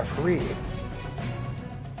wrestling referee.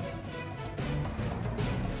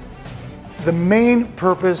 The main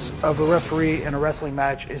purpose of a referee in a wrestling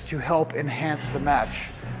match is to help enhance the match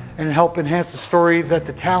and help enhance the story that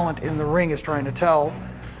the talent in the ring is trying to tell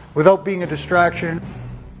without being a distraction.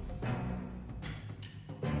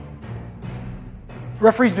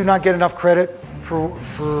 Referees do not get enough credit for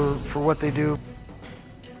what they do.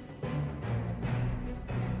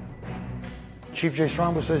 Chief Jay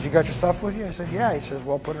Strongbow says, you got your stuff with you? I said, yeah. He says,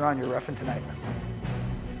 well, put it on, you're reffing tonight.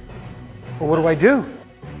 Well, what do I do?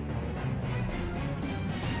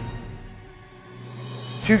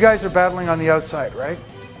 Two guys are battling on the outside, right?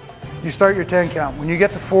 You start your 10 count. When you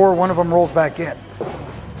get to 4, one of them rolls back in.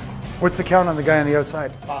 What's the count on the guy on the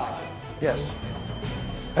outside? 5. Yes.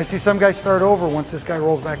 I see some guys start over once this guy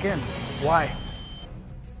rolls back in. Why?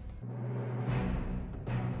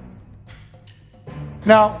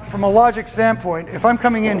 Now, from a logic standpoint, if I'm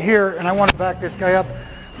coming in here and I want to back this guy up,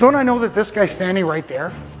 don't I know that this guy's standing right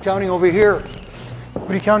there? Counting over here. What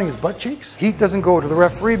are you counting, his butt cheeks? Heat doesn't go to the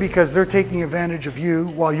referee because they're taking advantage of you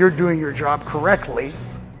while you're doing your job correctly.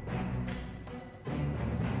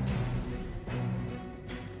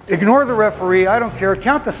 Ignore the referee, I don't care.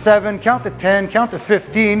 Count to 7, count to 10, count to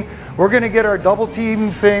 15. We're going to get our double team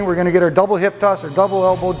thing. We're going to get our double hip toss, our double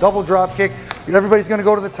elbow, double drop kick. Everybody's going to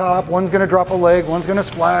go to the top. One's going to drop a leg. One's going to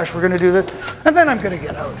splash. We're going to do this. And then I'm going to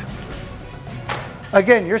get out.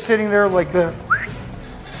 Again, you're sitting there like the...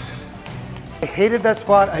 I hated that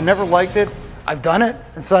spot. I never liked it. I've done it.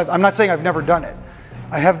 I'm not saying I've never done it.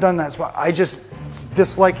 I have done that spot. I just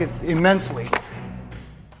dislike it immensely.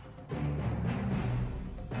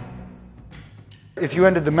 If you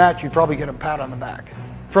ended the match, you'd probably get a pat on the back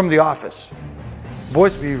from the office.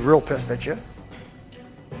 Boys would be real pissed at you.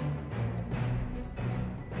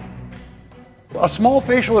 A small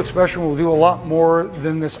facial expression will do a lot more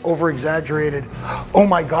than this over-exaggerated, oh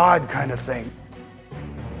my God kind of thing.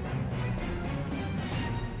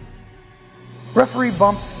 Referee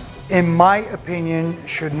bumps in my opinion,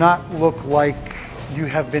 should not look like you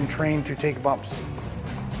have been trained to take bumps.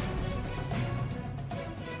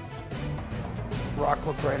 Brock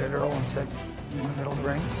looked right at Earl and said, in the middle of the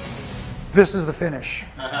ring, this is the finish.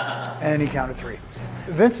 And he counted 3.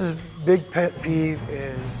 Vince's big pet peeve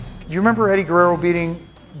is, do you remember Eddie Guerrero beating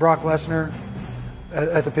Brock Lesnar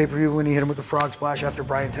at the pay-per-view when he hit him with the frog splash after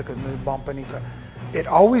Bryan took a bump? And it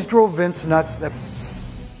always drove Vince nuts that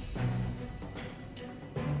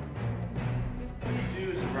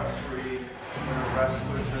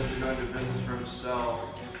wrestler tries to go into business for himself,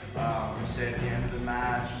 say at the end of the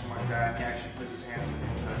match or something like that, he actually puts his hands in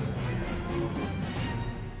the chest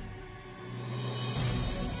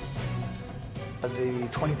and the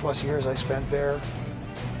 20 plus years I spent there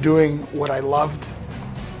doing what I loved,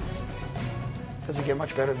 doesn't get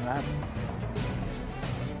much better than that.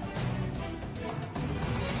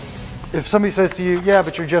 If somebody says to you, yeah,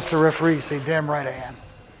 but you're just a referee, say, damn right I am,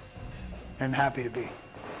 and happy to be.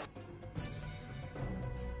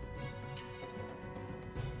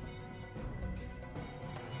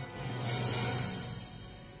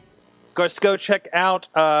 Of course, go check out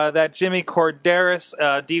that Jimmy Corderas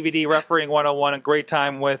DVD Refereeing 101. A great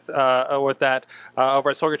time with that over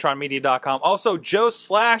at sorgatronmedia.com. Also,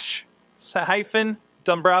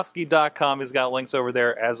 Joe/Dombrowski.com has got links over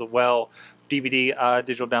there as well. DVD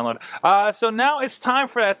digital download. So now it's time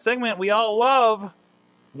for that segment we all love.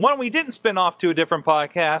 One we didn't spin off to a different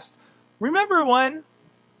podcast. Remember when?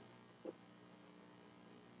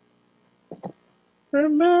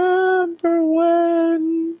 Remember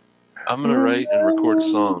when? I'm going to write and record a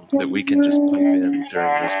song that we can just pipe in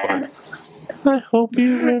during this part. I hope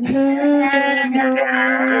you remember.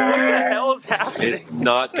 What the hell is happening? It's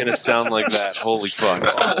not going to sound like that. Holy fuck.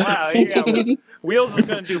 Wow, yeah. Wheels is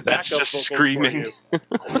going to do backup That's just vocals screaming. for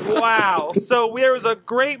you. Wow. So there was a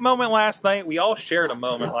great moment last night. We all shared a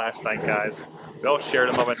moment last night, guys. We all shared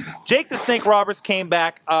a moment. Jake the Snake Roberts came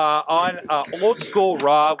back on Old School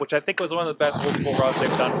Raw, which I think was one of the best Old School Raws they've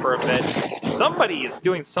done for a bit. Somebody is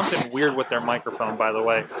doing something weird with their microphone, by the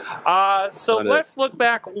way. So let's look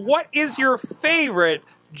back. What is your favorite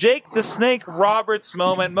Jake the Snake Roberts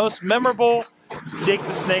moment? Most memorable Jake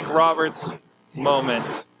the Snake Roberts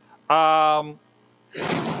moment? What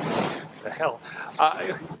the hell?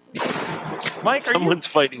 Mike, are Someone's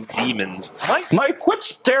fighting demons. Mike, quit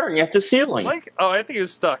staring at the ceiling. Mike? Oh, I think he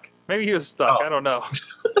was stuck. Maybe he was stuck. Oh. I don't know.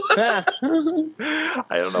 I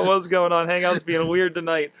don't know what's going on. Hangout's being weird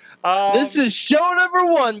tonight. This is show number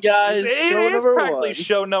 1, guys. It is practically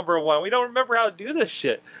show number 1. We don't remember how to do this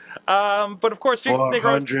shit. But of course, Jake the Snake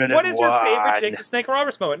Roberts. What is your favorite Jake the Snake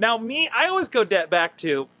Roberts moment? Now, me, I always go back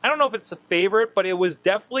to, I don't know if it's a favorite, but it was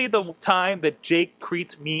definitely the time that Jake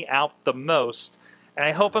creeped me out the most. And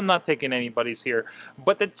I hope I'm not taking anybody's here.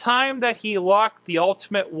 But the time that he locked the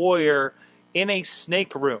Ultimate Warrior in a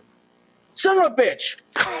snake room. Son of a bitch!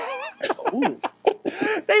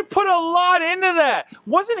 They put a lot into that.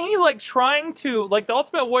 Wasn't he like trying to, like the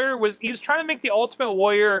Ultimate Warrior he was trying to make the Ultimate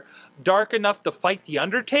Warrior dark enough to fight the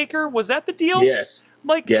Undertaker? Was that the deal? Yes.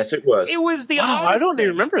 Like, yes, it was. It was the Wow, I don't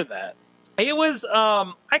even remember that. It was,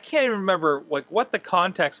 I can't even remember like what the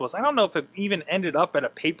context was. I don't know if it even ended up at a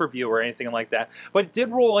pay-per-view or anything like that. But it did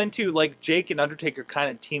roll into like Jake and Undertaker kind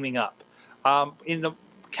of teaming up. In the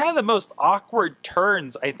kind of the most awkward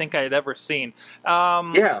turns I think I had ever seen.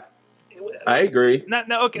 Yeah. I agree.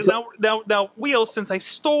 Now, Wheel, since I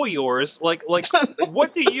stole yours, like,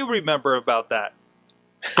 what do you remember about that?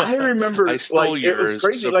 I remember. I stole like, yours, it was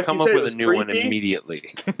crazy. so like come you up said, with a new one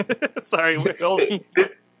immediately. Sorry, Wheels.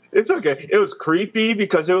 It's okay. It was creepy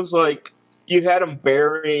because it was like you had him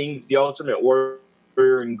burying the Ultimate Warrior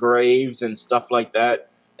in graves and stuff like that,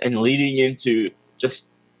 and leading into just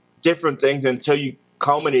different things until you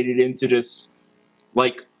culminated into this,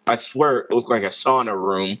 like, I swear it looked like a sauna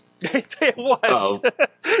room. It was.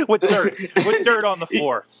 With dirt on the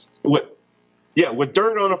floor. With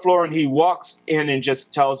dirt on the floor, and he walks in and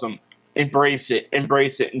just tells him, embrace it,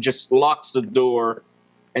 and just locks the door,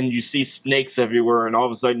 and you see snakes everywhere, and all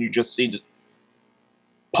of a sudden you just see the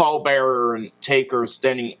pallbearer and Taker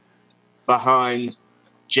standing behind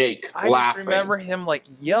Jake, laughing. I just remember him like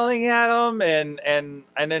yelling at him, and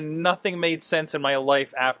then nothing made sense in my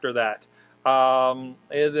life after that.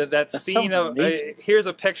 That scene of here's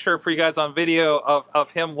a picture for you guys on video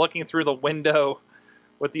of him looking through the window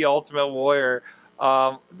with the Ultimate Warrior.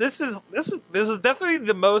 This is definitely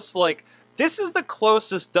the most like this is the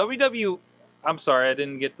closest WWE. I'm sorry, I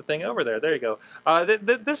didn't get the thing over there. There you go.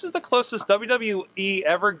 This is the closest WWE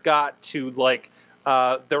ever got to like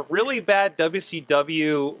the really bad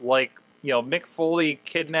WCW, like, you know, Mick Foley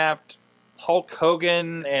kidnapped Hulk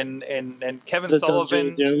Hogan and Kevin The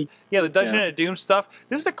Sullivan. Dungeon of Doom. Yeah, the Dungeon of Doom stuff.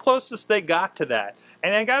 This is the closest they got to that.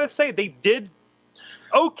 And I gotta say, they did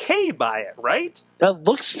okay by it, right? That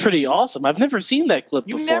looks pretty awesome. I've never seen that clip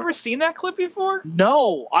before. You've never seen that clip before?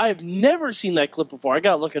 No, I've never seen that clip before. I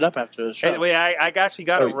gotta look it up after the show. Anyway, I actually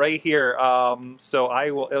got it right here. So I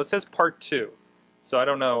will. It says part 2. So I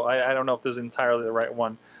don't know. I don't know if this is entirely the right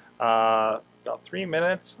one. About 3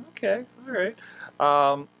 minutes. Okay, all right.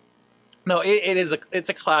 No, it's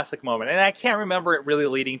a classic moment, and I can't remember it really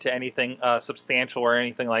leading to anything substantial or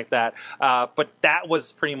anything like that. But that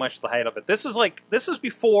was pretty much the height of it. This was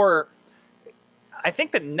before. I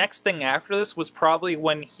think the next thing after this was probably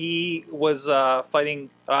when he was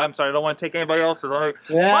fighting. I'm sorry, I don't want to take anybody else's.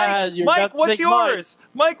 Mike, what's yours?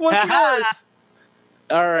 Mike, what's yours?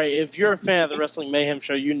 All right, if you're a fan of the Wrestling Mayhem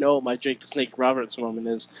Show, you know what my Jake the Snake Roberts moment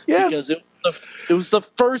is. Yes. Because it was the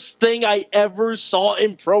first thing I ever saw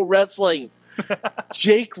in pro wrestling.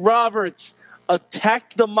 Jake Roberts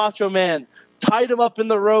attacked the Macho Man, tied him up in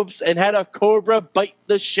the ropes, and had a cobra bite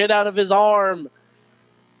the shit out of his arm.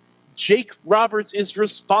 Jake Roberts is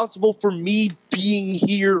responsible for me being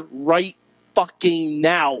here right fucking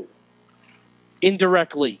now.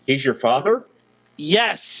 Indirectly. He's your father?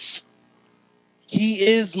 Yes. He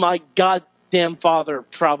is my goddamn father,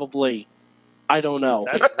 probably. I don't know.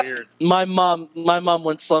 That's weird. My mom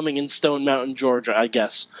went slumming in Stone Mountain, Georgia, I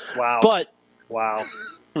guess. Wow. Wow.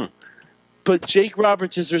 But Jake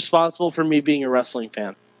Roberts is responsible for me being a wrestling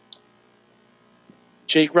fan.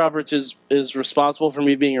 Jake Roberts is responsible for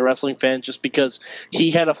me being a wrestling fan just because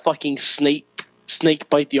he had a fucking snake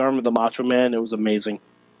bite the arm of the Macho Man. It was amazing.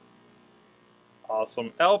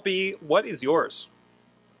 Awesome. LB, what is yours?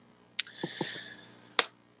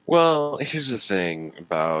 Well, here's the thing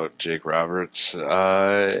about Jake Roberts.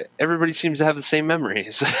 Everybody seems to have the same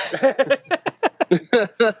memories.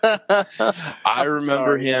 I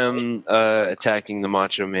remember him attacking the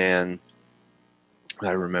Macho Man.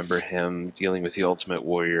 I remember him dealing with the Ultimate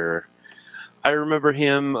Warrior. I remember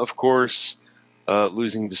him, of course,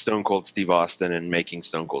 losing to Stone Cold Steve Austin and making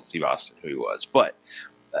Stone Cold Steve Austin who he was. But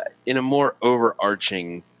in a more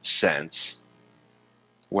overarching sense,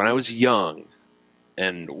 when I was young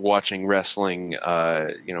and watching wrestling,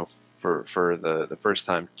 for the first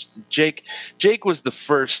time, Jake was the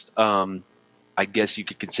first. I guess you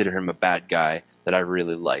could consider him a bad guy that I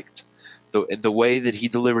really liked. The way that he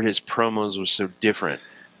delivered his promos was so different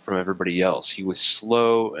from everybody else. He was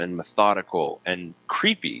slow and methodical and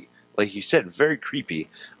creepy, like you said, very creepy.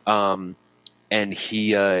 And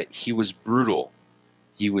he was brutal.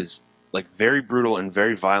 He was like very brutal and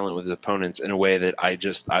very violent with his opponents in a way that I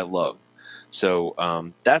loved.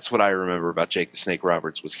 So that's what I remember about Jake the Snake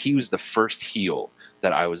Roberts. Was he was the first heel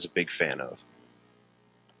that I was a big fan of.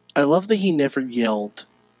 I love that he never yelled.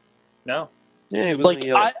 No. Yeah, he like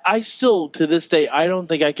I still to this day I don't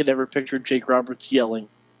think I could ever picture Jake Roberts yelling.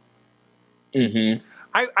 Mm-hmm.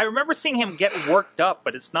 I remember seeing him get worked up,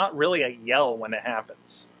 but it's not really a yell when it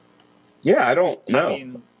happens. Yeah, I don't know. I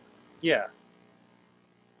mean, yeah.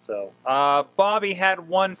 So Bobby had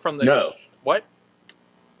one from the what?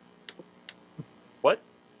 What?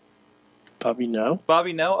 Bobby, no.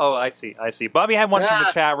 Bobby, no. Oh, I see. Bobby had one from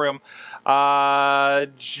the chat room.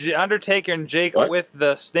 Undertaker and Jake with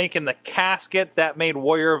the snake in the casket that made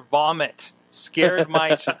Warrior vomit. Scarred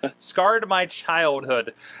my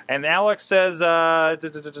childhood. And Alex says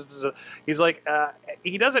he's like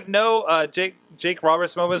he doesn't know Jake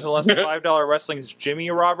Roberts moments unless the $5 Wrestling's Jimmy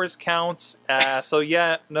Roberts counts. So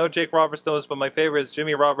yeah, no Jake Roberts knows, but my favorite is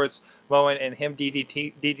Jimmy Roberts moment and him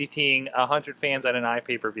DDTing 100 fans at an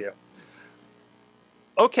pay-per-view.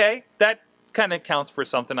 Okay, that kind of counts for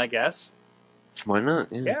something, I guess. Why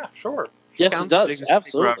not? Yeah, sure. Yes, it does.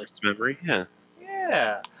 Absolutely. Memory, yeah.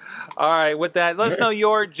 Yeah. All right, with that, let us know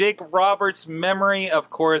your Jake Roberts memory, of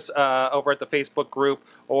course, over at the Facebook group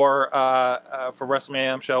or for Wrestling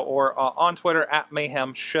Mayhem Show or on Twitter at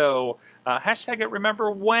Mayhem Show. Hashtag it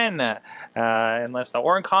remember when. And let us know.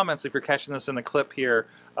 Or in comments if you're catching this in the clip here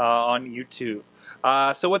on YouTube.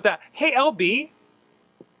 So with that, hey, LB,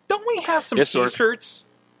 don't we have some T-shirts?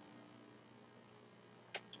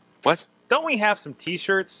 What? Don't we have some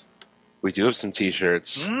T-shirts? We do have some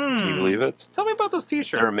T-shirts. Can you believe it? Tell me about those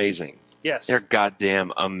T-shirts. They're amazing. Yes. They're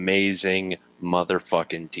goddamn amazing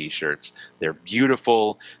motherfucking T-shirts. They're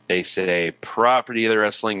beautiful. They say property of the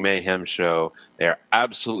Wrestling Mayhem Show. They're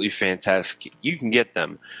absolutely fantastic. You can get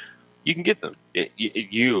them. You can get them.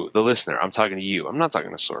 You, the listener. I'm talking to you. I'm not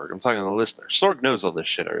talking to Sorg. I'm talking to the listener. Sorg knows all this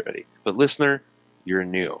shit already. But listener, you're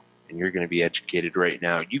new, and you're going to be educated right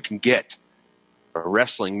now. You can get a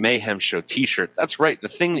Wrestling Mayhem Show t-shirt. That's right, the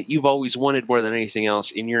thing that you've always wanted more than anything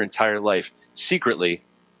else in your entire life. Secretly,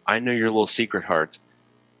 I know your little secret heart,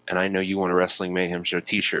 and I know you want a Wrestling Mayhem Show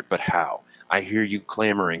t-shirt, but how? I hear you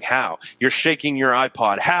clamoring. How? You're shaking your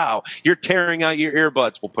iPod. How? You're tearing out your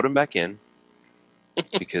earbuds. We'll put them back in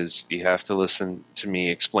because you have to listen to me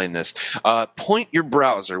explain this. Point your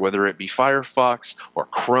browser, whether it be Firefox or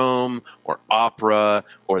Chrome or Opera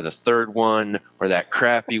or the third one or that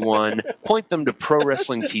crappy one, point them to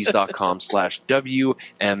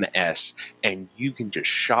prowrestlingtees.com/WMS, and you can just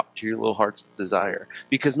shop to your little heart's desire.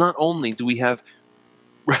 Because not only do we have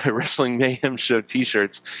Wrestling Mayhem Show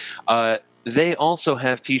t-shirts, they also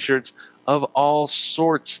have t-shirts of all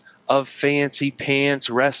sorts of fancy pants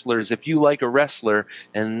wrestlers. If you like a wrestler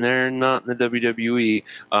and they're not in the WWE,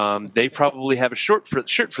 they probably have a shirt for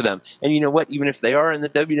them. And you know what? Even if they are in the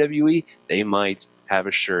WWE, they might have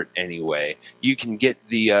a shirt anyway. You can get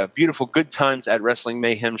the beautiful Good Times at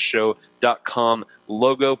WrestlingMayhemShow.com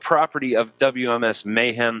logo, property of WMS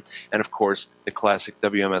Mayhem, and of course the classic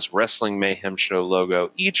WMS Wrestling Mayhem Show logo.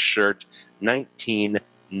 Each shirt,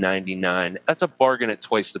 $19.99. That's a bargain at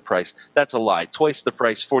twice the price. That's a lie. Twice the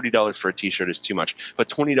price, $40 for a t-shirt is too much, but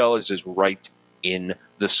 $20 is right in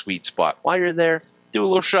the sweet spot. While you're there, do a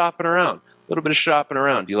little shopping around. A little bit of shopping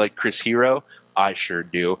around. Do you like Chris Hero? I sure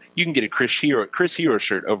do. You can get a Chris Hero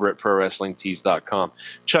shirt over at ProWrestlingTees.com.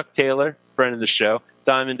 Chuck Taylor, friend of the show.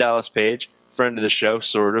 Diamond Dallas Page, friend of the show,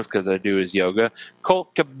 sort of, because I do his yoga.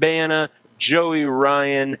 Colt Cabana, Joey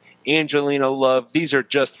Ryan, Angelina Love. These are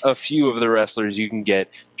just a few of the wrestlers you can get.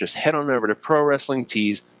 Just head on over to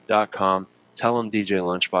ProWrestlingTees.com. Tell them DJ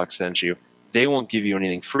Lunchbox sent you. They won't give you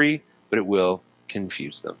anything free, but it will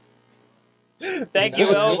confuse them. Thank you,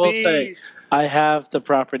 I will LB. say, I have the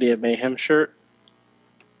Property of Mayhem shirt.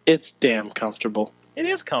 It's damn comfortable. It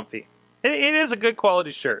is comfy. It is a good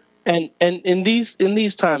quality shirt. And in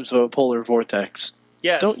these times of a polar vortex,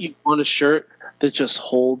 Yes. don't you want a shirt that just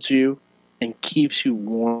holds you and keeps you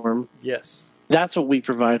warm? Yes. That's what we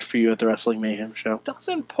provide for you at the Wrestling Mayhem Show.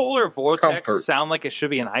 Doesn't Polar Vortex Comfort. sound like it should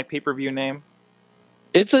be an iPay-per-view name?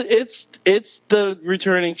 It's the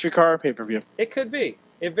returning Chikara pay-per-view. It could be.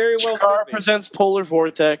 It very well Chikara could be. presents Polar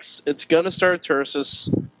Vortex. It's gonna start Tursus.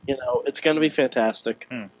 You know, it's gonna be fantastic.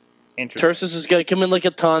 Interesting. Tursus is gonna come in like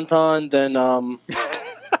a tauntaun, then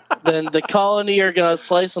then the Colony are gonna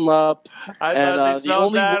slice him up. I and, thought they the smelled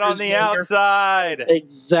only that on winners the here- outside.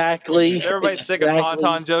 Exactly. Is everybody sick of Exactly.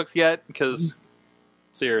 Tauntaun jokes yet? Because,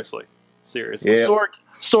 seriously. Yeah.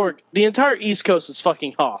 Sorg, the entire East Coast is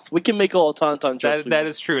fucking Hoth. We can make all tauntaun jokes. That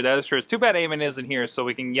is true. That is true. It's too bad Eamon isn't here so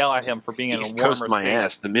we can yell at him for being in a East warmer Coast my state.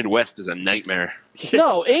 ass. The Midwest is a nightmare.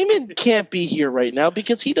 No, Eamon can't be here right now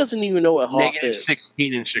because he doesn't even know what Hoth Negative is.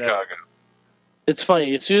 16 in Chicago. It's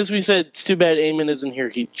funny. As soon as we said it's too bad Eamon isn't here,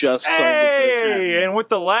 he just signed the Hey! And with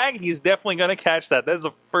the lag, he's definitely going to catch that. This is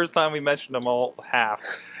the first time we mentioned him all half.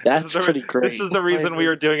 That's This is the- pretty great. This is the reason we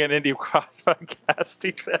were doing an indie podcast,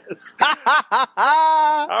 he says.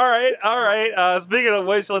 All right. Speaking of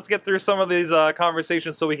which, let's get through some of these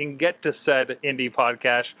conversations so we can get to said indie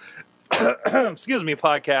podcast. Excuse me,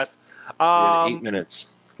 podcast. We have 8 minutes.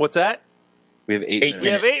 What's that? We have 8 minutes. We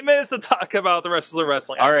have 8 minutes to talk about the rest of the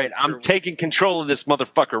wrestling. All right, I'm taking control of this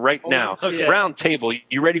motherfucker right now. okay. Round table.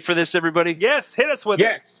 You ready for this, everybody? Yes, hit us with it.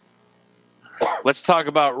 Yes. Let's talk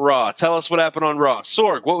about Raw. Tell us what happened on Raw.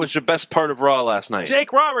 Sorg, what was your best part of Raw last night?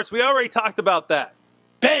 Jake Roberts, we already talked about that.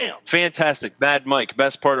 Bam! Fantastic. Mad Mike,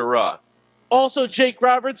 best part of Raw. Also Jake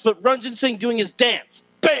Roberts, but Ranjan Singh doing his dance.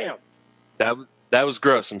 Bam! That was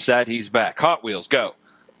gross. I'm sad he's back. Hot Wheels, go.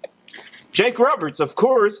 Jake Roberts, of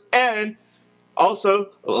course, and also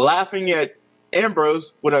laughing at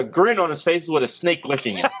Ambrose with a grin on his face with a snake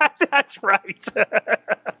licking him. That's right.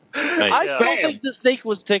 I felt Bam. like the snake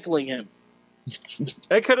was tickling him.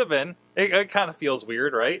 It could have been. It kind of feels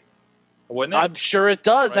weird, right? Wouldn't it? I'm sure it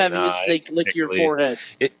does, Right. having a Nah, snake it's lick your tickly. forehead.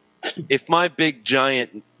 If my big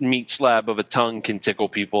giant meat slab of a tongue can tickle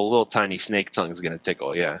people, a little tiny snake tongue is going to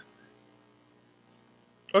tickle, yeah.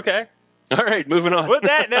 Okay. All right, moving on. With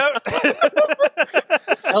that note,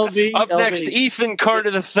 LB, Up LB. next, Ethan Carter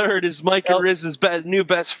III is Mike and Riz's new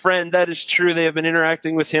best friend. That is true. They have been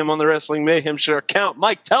interacting with him on the Wrestling Mayhem Show account.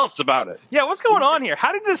 Mike, tell us about it. yeah, what's going on here?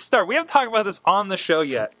 How did this start? We haven't talked about this on the show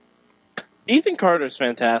yet. Ethan Carter's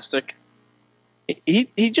fantastic.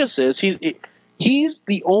 He just is. He's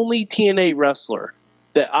the only TNA wrestler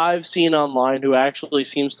that I've seen online who actually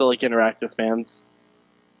seems to like interact with fans.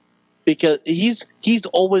 Because he's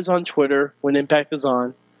always on Twitter when Impact is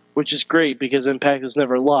on, which is great because Impact is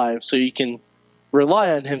never live, so you can rely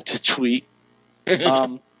on him to tweet. He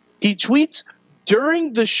tweets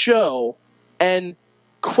during the show, and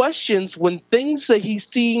questions when things that he's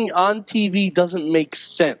seeing on TV doesn't make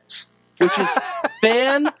sense, which is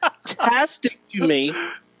fantastic to me.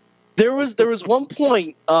 There was one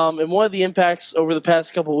point in one of the impacts over the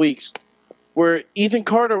past couple of weeks where Ethan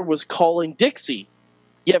Carter was calling Dixie,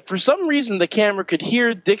 yet for some reason the camera could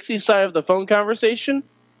hear Dixie's side of the phone conversation.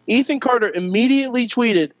 Ethan Carter immediately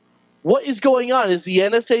tweeted, "What is going on? Is the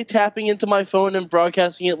NSA tapping into my phone and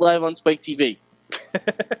broadcasting it live on Spike TV?"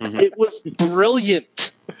 It was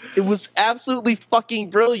brilliant. It was absolutely fucking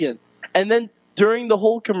brilliant. And then during the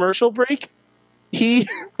whole commercial break, he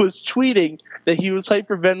was tweeting that he was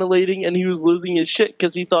hyperventilating and he was losing his shit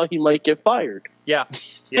because he thought he might get fired. Yeah.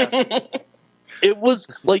 It was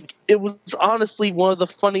honestly one of the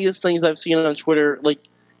funniest things I've seen on Twitter. Like,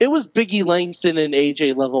 it was Biggie Langston and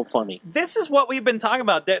AJ level funny. This is what we've been talking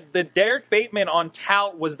about. The Derek Bateman on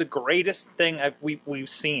Tout was the greatest thing we've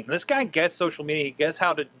seen. This guy gets social media. He gets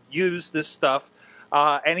how to use this stuff,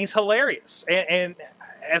 and he's hilarious. And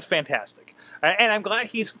it's fantastic. And I'm glad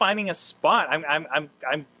he's finding a spot. I'm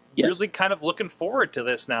really kind of looking forward to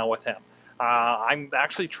this now with him. I'm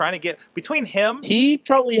actually trying to get between him. He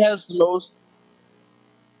probably has the most.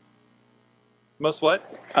 Most what?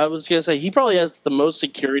 I was going to say, he probably has the most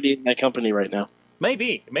security in that company right now.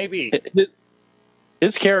 Maybe.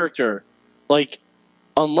 His character, like,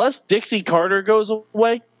 unless Dixie Carter goes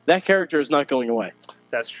away, that character is not going away.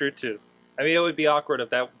 That's true, too. I mean, it would be awkward if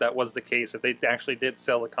that was the case, if they actually did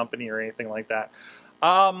sell the company or anything like that.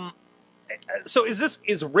 So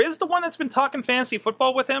is Riz the one that's been talking fantasy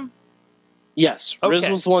football with him? Yes. Okay. Riz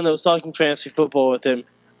was the one that was talking fantasy football with him.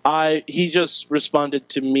 He just responded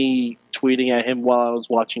to me tweeting at him while I was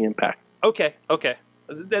watching Impact. Okay.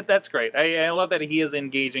 That's great. I love that he is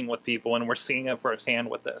engaging with people, and we're seeing it firsthand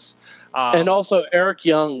with this. And also, Eric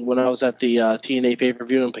Young, when I was at the TNA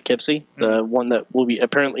pay-per-view in Poughkeepsie, the one that will be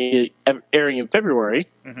apparently airing in February,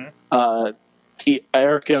 Eric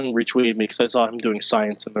Young retweeted me because I saw him doing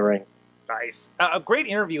science in the ring. Nice. A great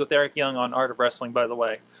interview with Eric Young on Art of Wrestling, by the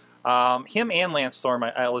way. Him and Lance Storm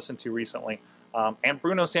I listened to recently. And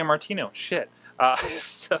Bruno Sammartino. Shit.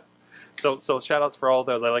 So shout outs for all of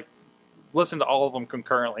those. I listened to all of them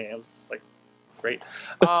concurrently. It was just great.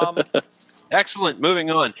 Excellent. Moving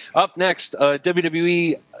on. Up next,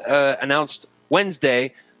 WWE announced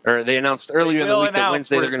Wednesday, or they announced earlier in the week that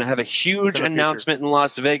Wednesday they're going to have a huge announcement in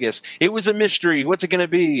Las Vegas. It was a mystery. What's it going to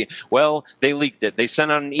be? Well, they leaked it. They sent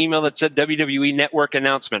out an email that said WWE Network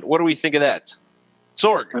announcement. What do we think of that?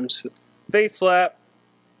 Sorg. Face slap.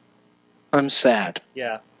 I'm sad.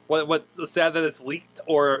 Yeah. What's sad that it's leaked,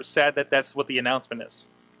 or sad that that's what the announcement is?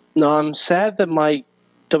 No, I'm sad that my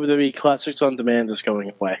WWE Classics on Demand is going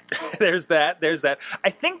away. There's that. I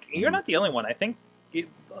think you're not the only one. I think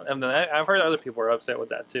I've heard other people are upset with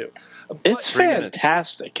that too. It's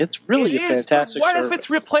fantastic. It's really a fantastic What service. if it's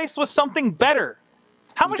replaced with something better?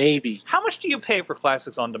 How much? Maybe. How much do you pay for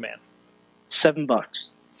Classics on Demand? $7.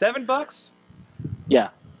 $7? Yeah.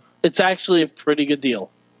 It's actually a pretty good deal.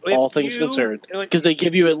 All things considered, because they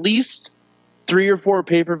give you at least 3 or 4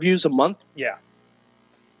 pay-per-views a month. Yeah,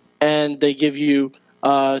 and they give you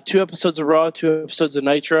 2 episodes of Raw, 2 episodes of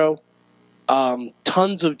Nitro,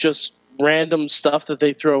 tons of just random stuff that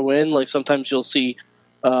they throw in. Like sometimes you'll see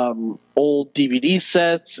old DVD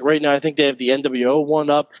sets. Right now, I think they have the NWO one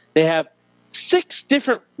up. They have 6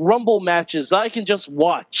 different Rumble matches that I can just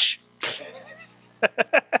watch.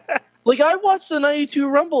 Like, I watched the 92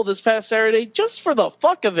 Rumble this past Saturday just for the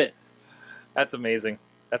fuck of it. That's amazing.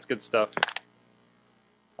 That's good stuff.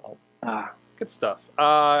 Good stuff.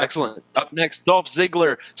 Excellent. Up next, Dolph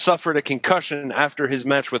Ziggler suffered a concussion after his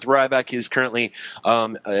match with Ryback. He is currently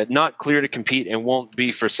not clear to compete and won't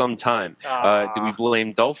be for some time. Do we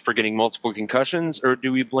blame Dolph for getting multiple concussions, or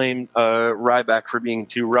do we blame Ryback for being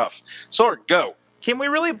too rough? Sorg, go. Can we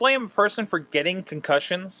really blame a person for getting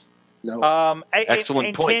concussions? No.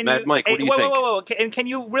 Excellent point, Mad Mike. What do you think? Whoa. And can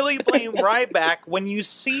you really blame Ryback when you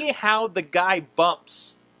see how the guy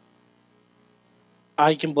bumps?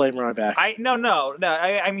 I can blame Ryback. No.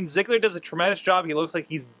 I mean, Ziggler does a tremendous job. He looks like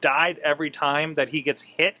he's died every time that he gets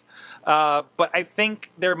hit. But I think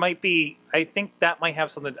there might be. I think that might have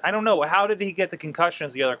something. I don't know. How did he get the concussion?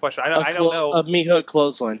 Is the other question. I don't know. A meat hook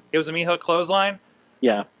clothesline. It was a meat hook clothesline.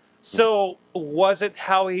 Yeah. So was it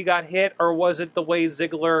how he got hit, or was it the way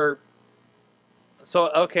Ziggler?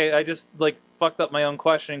 So okay, I just fucked up my own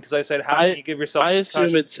question because I said, "How can you give yourself?" I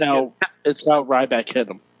assume it's how Ryback hit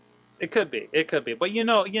him. It could be, but you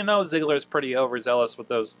know, Ziggler's pretty overzealous with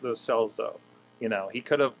those sells, though. You know, he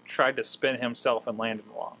could have tried to spin himself and landed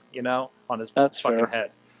wrong. You know, on his fucking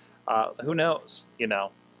head. Who knows? You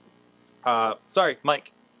know. Sorry,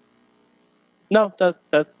 Mike. No,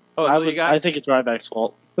 Oh, that's what you got? I think it's Ryback's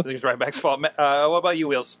fault. I think it's Ryback's fault. What about you,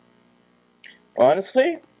 Wheels?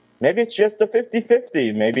 Honestly, maybe it's just a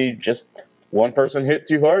 50-50. Maybe just one person hit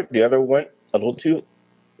too hard, the other went a little too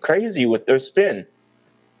crazy with their spin.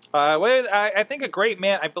 I think a great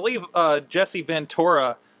man, I believe Jesse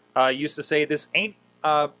Ventura used to say, this ain't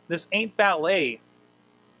ballet,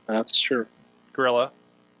 That's true. Gorilla.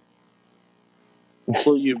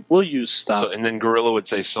 Will you stop? So, and then Gorilla would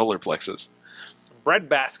say solar plexus. Bread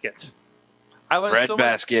basket. I learned Bread so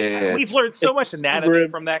basket. Much, we've learned so much anatomy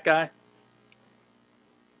from that guy.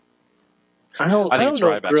 I don't it's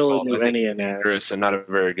know if Ryback's Gorilla fault. knew I think any of that. Chris, and not a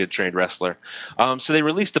very good trained wrestler. So they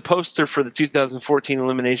released a poster for the 2014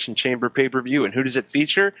 Elimination Chamber pay-per-view, and who does it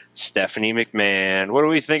feature? Stephanie McMahon. What do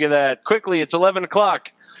we think of that? Quickly, it's 11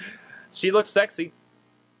 o'clock. She looks sexy.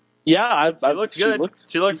 Yeah, She looks good.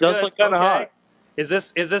 She looks does good. look kind of Okay. hot. Is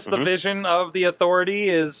this the vision of the Authority?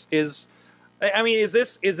 Is this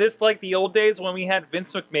like the old days when we had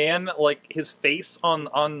Vince McMahon, like his face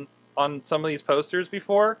on some of these posters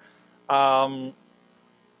before? I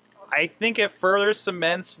think it further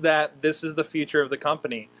cements that this is the future of the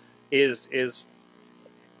company. Is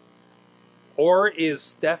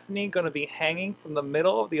Stephanie going to be hanging from the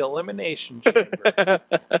middle of the Elimination Chamber?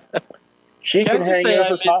 She can hang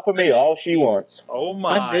over top of me all she wants. Oh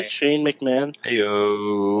my! I miss Shane McMahon. Heyo,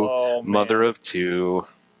 Oh, mother of two.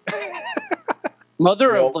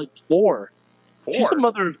 Mother of like four. Four? She's a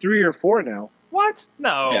mother of 3 or 4 now. What?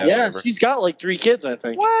 No. Yeah. Yeah, whatever. she's got like 3 kids, I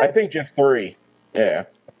think. What? I think just 3. Yeah.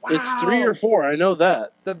 It's 3 or 4. I know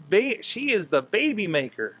that. She is the baby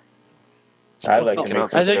maker. I'd like to make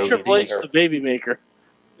some I think babies Triple H is either. the baby maker.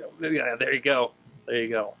 Yeah, there you go. There you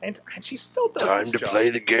go. And she still does Time this to job.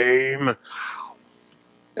 play the game.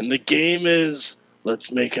 And the game is,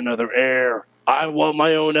 let's make another heir. I want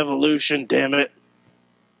my own evolution, damn it.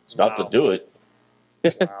 It's about to do it.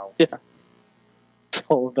 Wow. Yeah. It's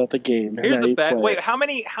all about the game. Here's How the you bet. play. Wait, how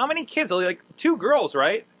many kids? Like 2 girls,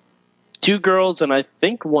 right? 2 girls and I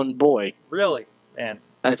think 1 boy. Really? Man.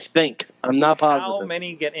 I think. I'm not positive. How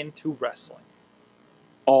many get into wrestling?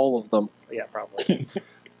 All of them. Yeah, probably.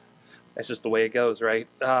 That's just the way it goes, right?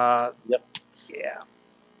 Yep. Yeah.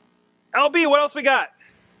 LB, what else we got?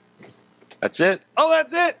 That's it. Oh,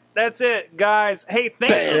 that's it. That's it, guys. Hey,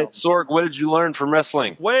 thanks. Sorg, what did you learn from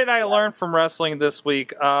wrestling? What did I learn from wrestling this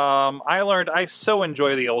week? I so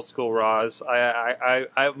enjoy the old school Raws.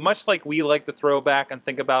 I much like we like to throw back and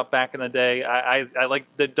think about back in the day. I like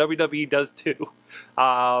the WWE does too.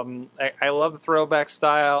 I love the throwback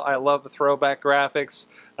style. I love the throwback graphics.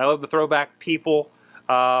 I love the throwback people.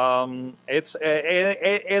 It's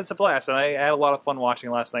a blast, and I had a lot of fun watching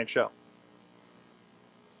last night's show.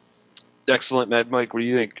 Excellent, Mad Mike. What do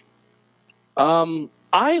you think?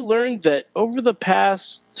 I learned that over the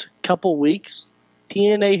past couple weeks,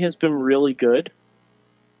 TNA has been really good,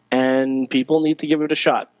 and people need to give it a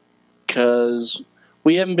shot, because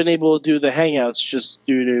we haven't been able to do the Hangouts just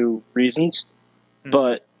due to reasons,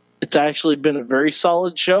 but it's actually been a very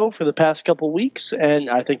solid show for the past couple weeks,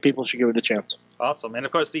 and I think people should give it a chance. Awesome. And,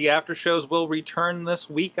 of course, the after shows will return this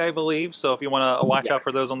week, I believe, so if you want to watch out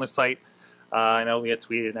for those on the site, I know we get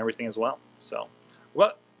tweeted and everything as well. So,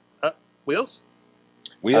 what? Wheels?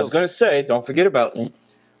 I was going to say, don't forget about me.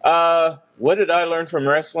 What did I learn from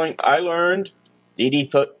wrestling? I learned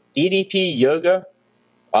DDP yoga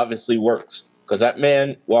obviously works, because that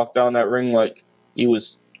man walked down that ring like he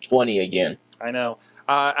was 20 again. I know.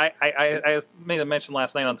 I made a mention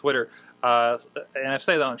last night on Twitter, and I've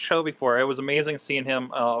said that on the show before. It was amazing seeing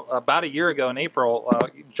him about a year ago in April,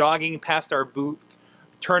 jogging past our booth,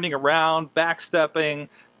 turning around, backstepping.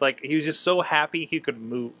 Like, he was just so happy he could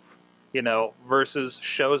move, versus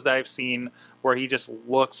shows that I've seen where he just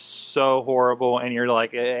looks so horrible, and you're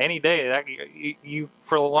like, any day, you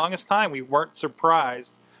for the longest time, we weren't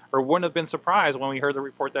surprised, or wouldn't have been surprised when we heard the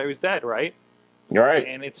report that he was dead, right? You're right.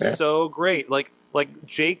 And it's so great. Like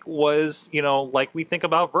Jake was, like we think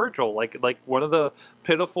about Virgil, like one of the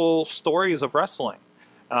pitiful stories of wrestling.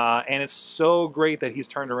 And it's so great that he's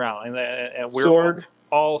turned around, and we're Sorg.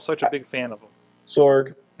 all such a big fan of him.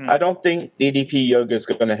 Sorg, I don't think DDP yoga is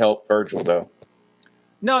going to help Virgil, though.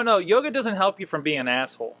 No, yoga doesn't help you from being an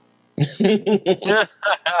asshole.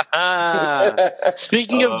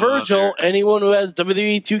 Speaking of Virgil, anyone who has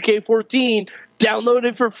WWE 2K14, download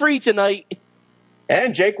it for free tonight.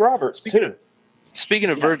 And Jake Roberts, too. Speaking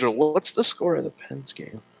of Virgil, what's the score of the Pens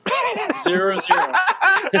game? 0-0.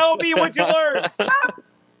 LB, what'd you learn?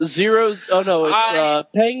 0. Oh no,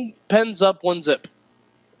 it's Pens up 1-0.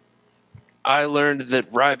 I learned that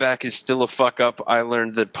Ryback is still a fuck-up. I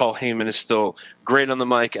learned that Paul Heyman is still great on the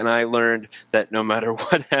mic. And I learned that no matter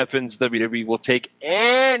what happens, WWE will take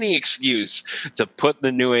any excuse to put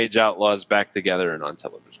the New Age Outlaws back together and on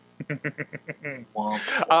television.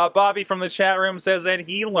 Bobby from the chat room says that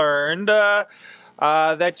he learned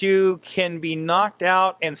that you can be knocked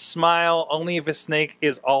out and smile only if a snake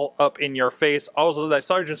is all up in your face. Also, that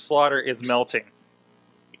Sergeant Slaughter is melting.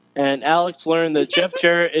 And Alex learned that Jeff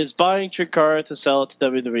Jarrett is buying Chikara to sell it to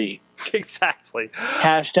WWE. Exactly.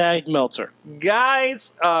 Hashtag Meltzer.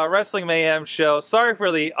 Guys, Wrestling Mayhem Show. Sorry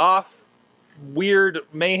for the weird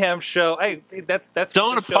Mayhem Show. Hey, that's.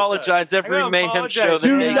 Don't apologize. Every Mayhem show.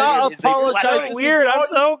 Do not apologize. Weird. I'm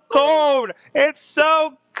so cold. It's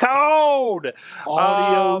so cold.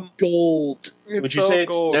 Audio gold. Would you say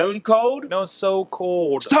it's stone cold? No, so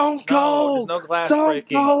cold. Stone cold. No, there's no glass Stone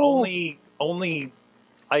breaking. cold. Only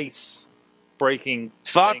ice breaking.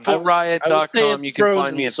 ThoughtfulRiot.com. You can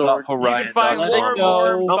find me at ThoughtfulRiot.com. You can find more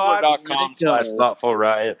thoughts.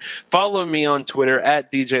 Tumblr.com/ThoughtfulRiot. Follow me on Twitter at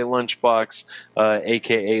DJ Lunchbox,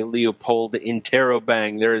 a.k.a. Leopold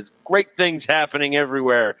Interrobang. There is great things happening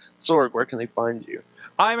everywhere. Sorg, where can they find you?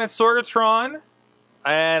 I'm at Sorgatron.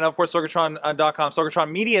 And, of course, Sorgatron.com,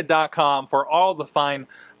 SorgatronMedia.com for all the fine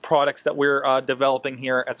products that we're developing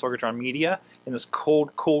here at Sorgatron Media in this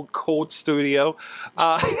cold, cold, cold studio.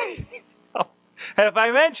 If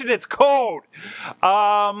I mention it's cold.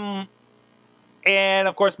 And,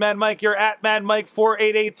 of course, Mad Mike, you're at Mad Mike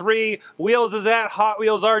 4883. Wheels is at Hot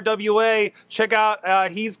Wheels RWA. Check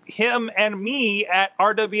out him and me at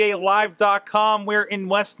RWALive.com. We're in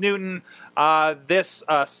West Newton this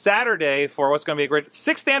Saturday for what's going to be a great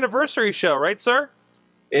 6th anniversary show, right, sir?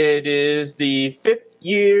 It is the 5th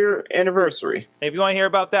year anniversary. If you want to hear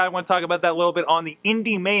about that, I want to talk about that a little bit on the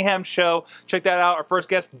Indie Mayhem Show. Check that out. Our first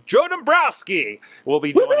guest, Joe Dombrowski, will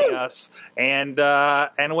be joining us. And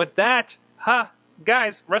with that,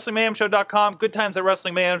 guys, WrestlingMayhemShow.com, good times at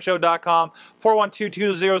WrestlingMayhemShow.com,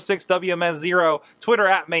 412-206-WMS0, Twitter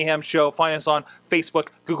at Mayhem Show. Find us on Facebook,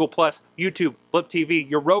 Google+, YouTube, Blip TV,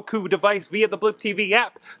 your Roku device via the Blip TV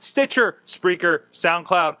app, Stitcher, Spreaker,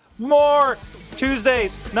 SoundCloud. More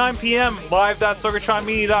Tuesdays, 9 p.m.,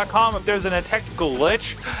 live.sorgatronmedia.com if there's a technical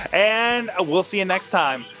glitch. And we'll see you next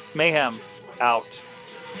time. Mayhem out.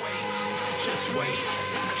 Just wait,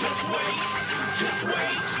 just wait, just wait,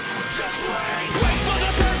 just wait. Wait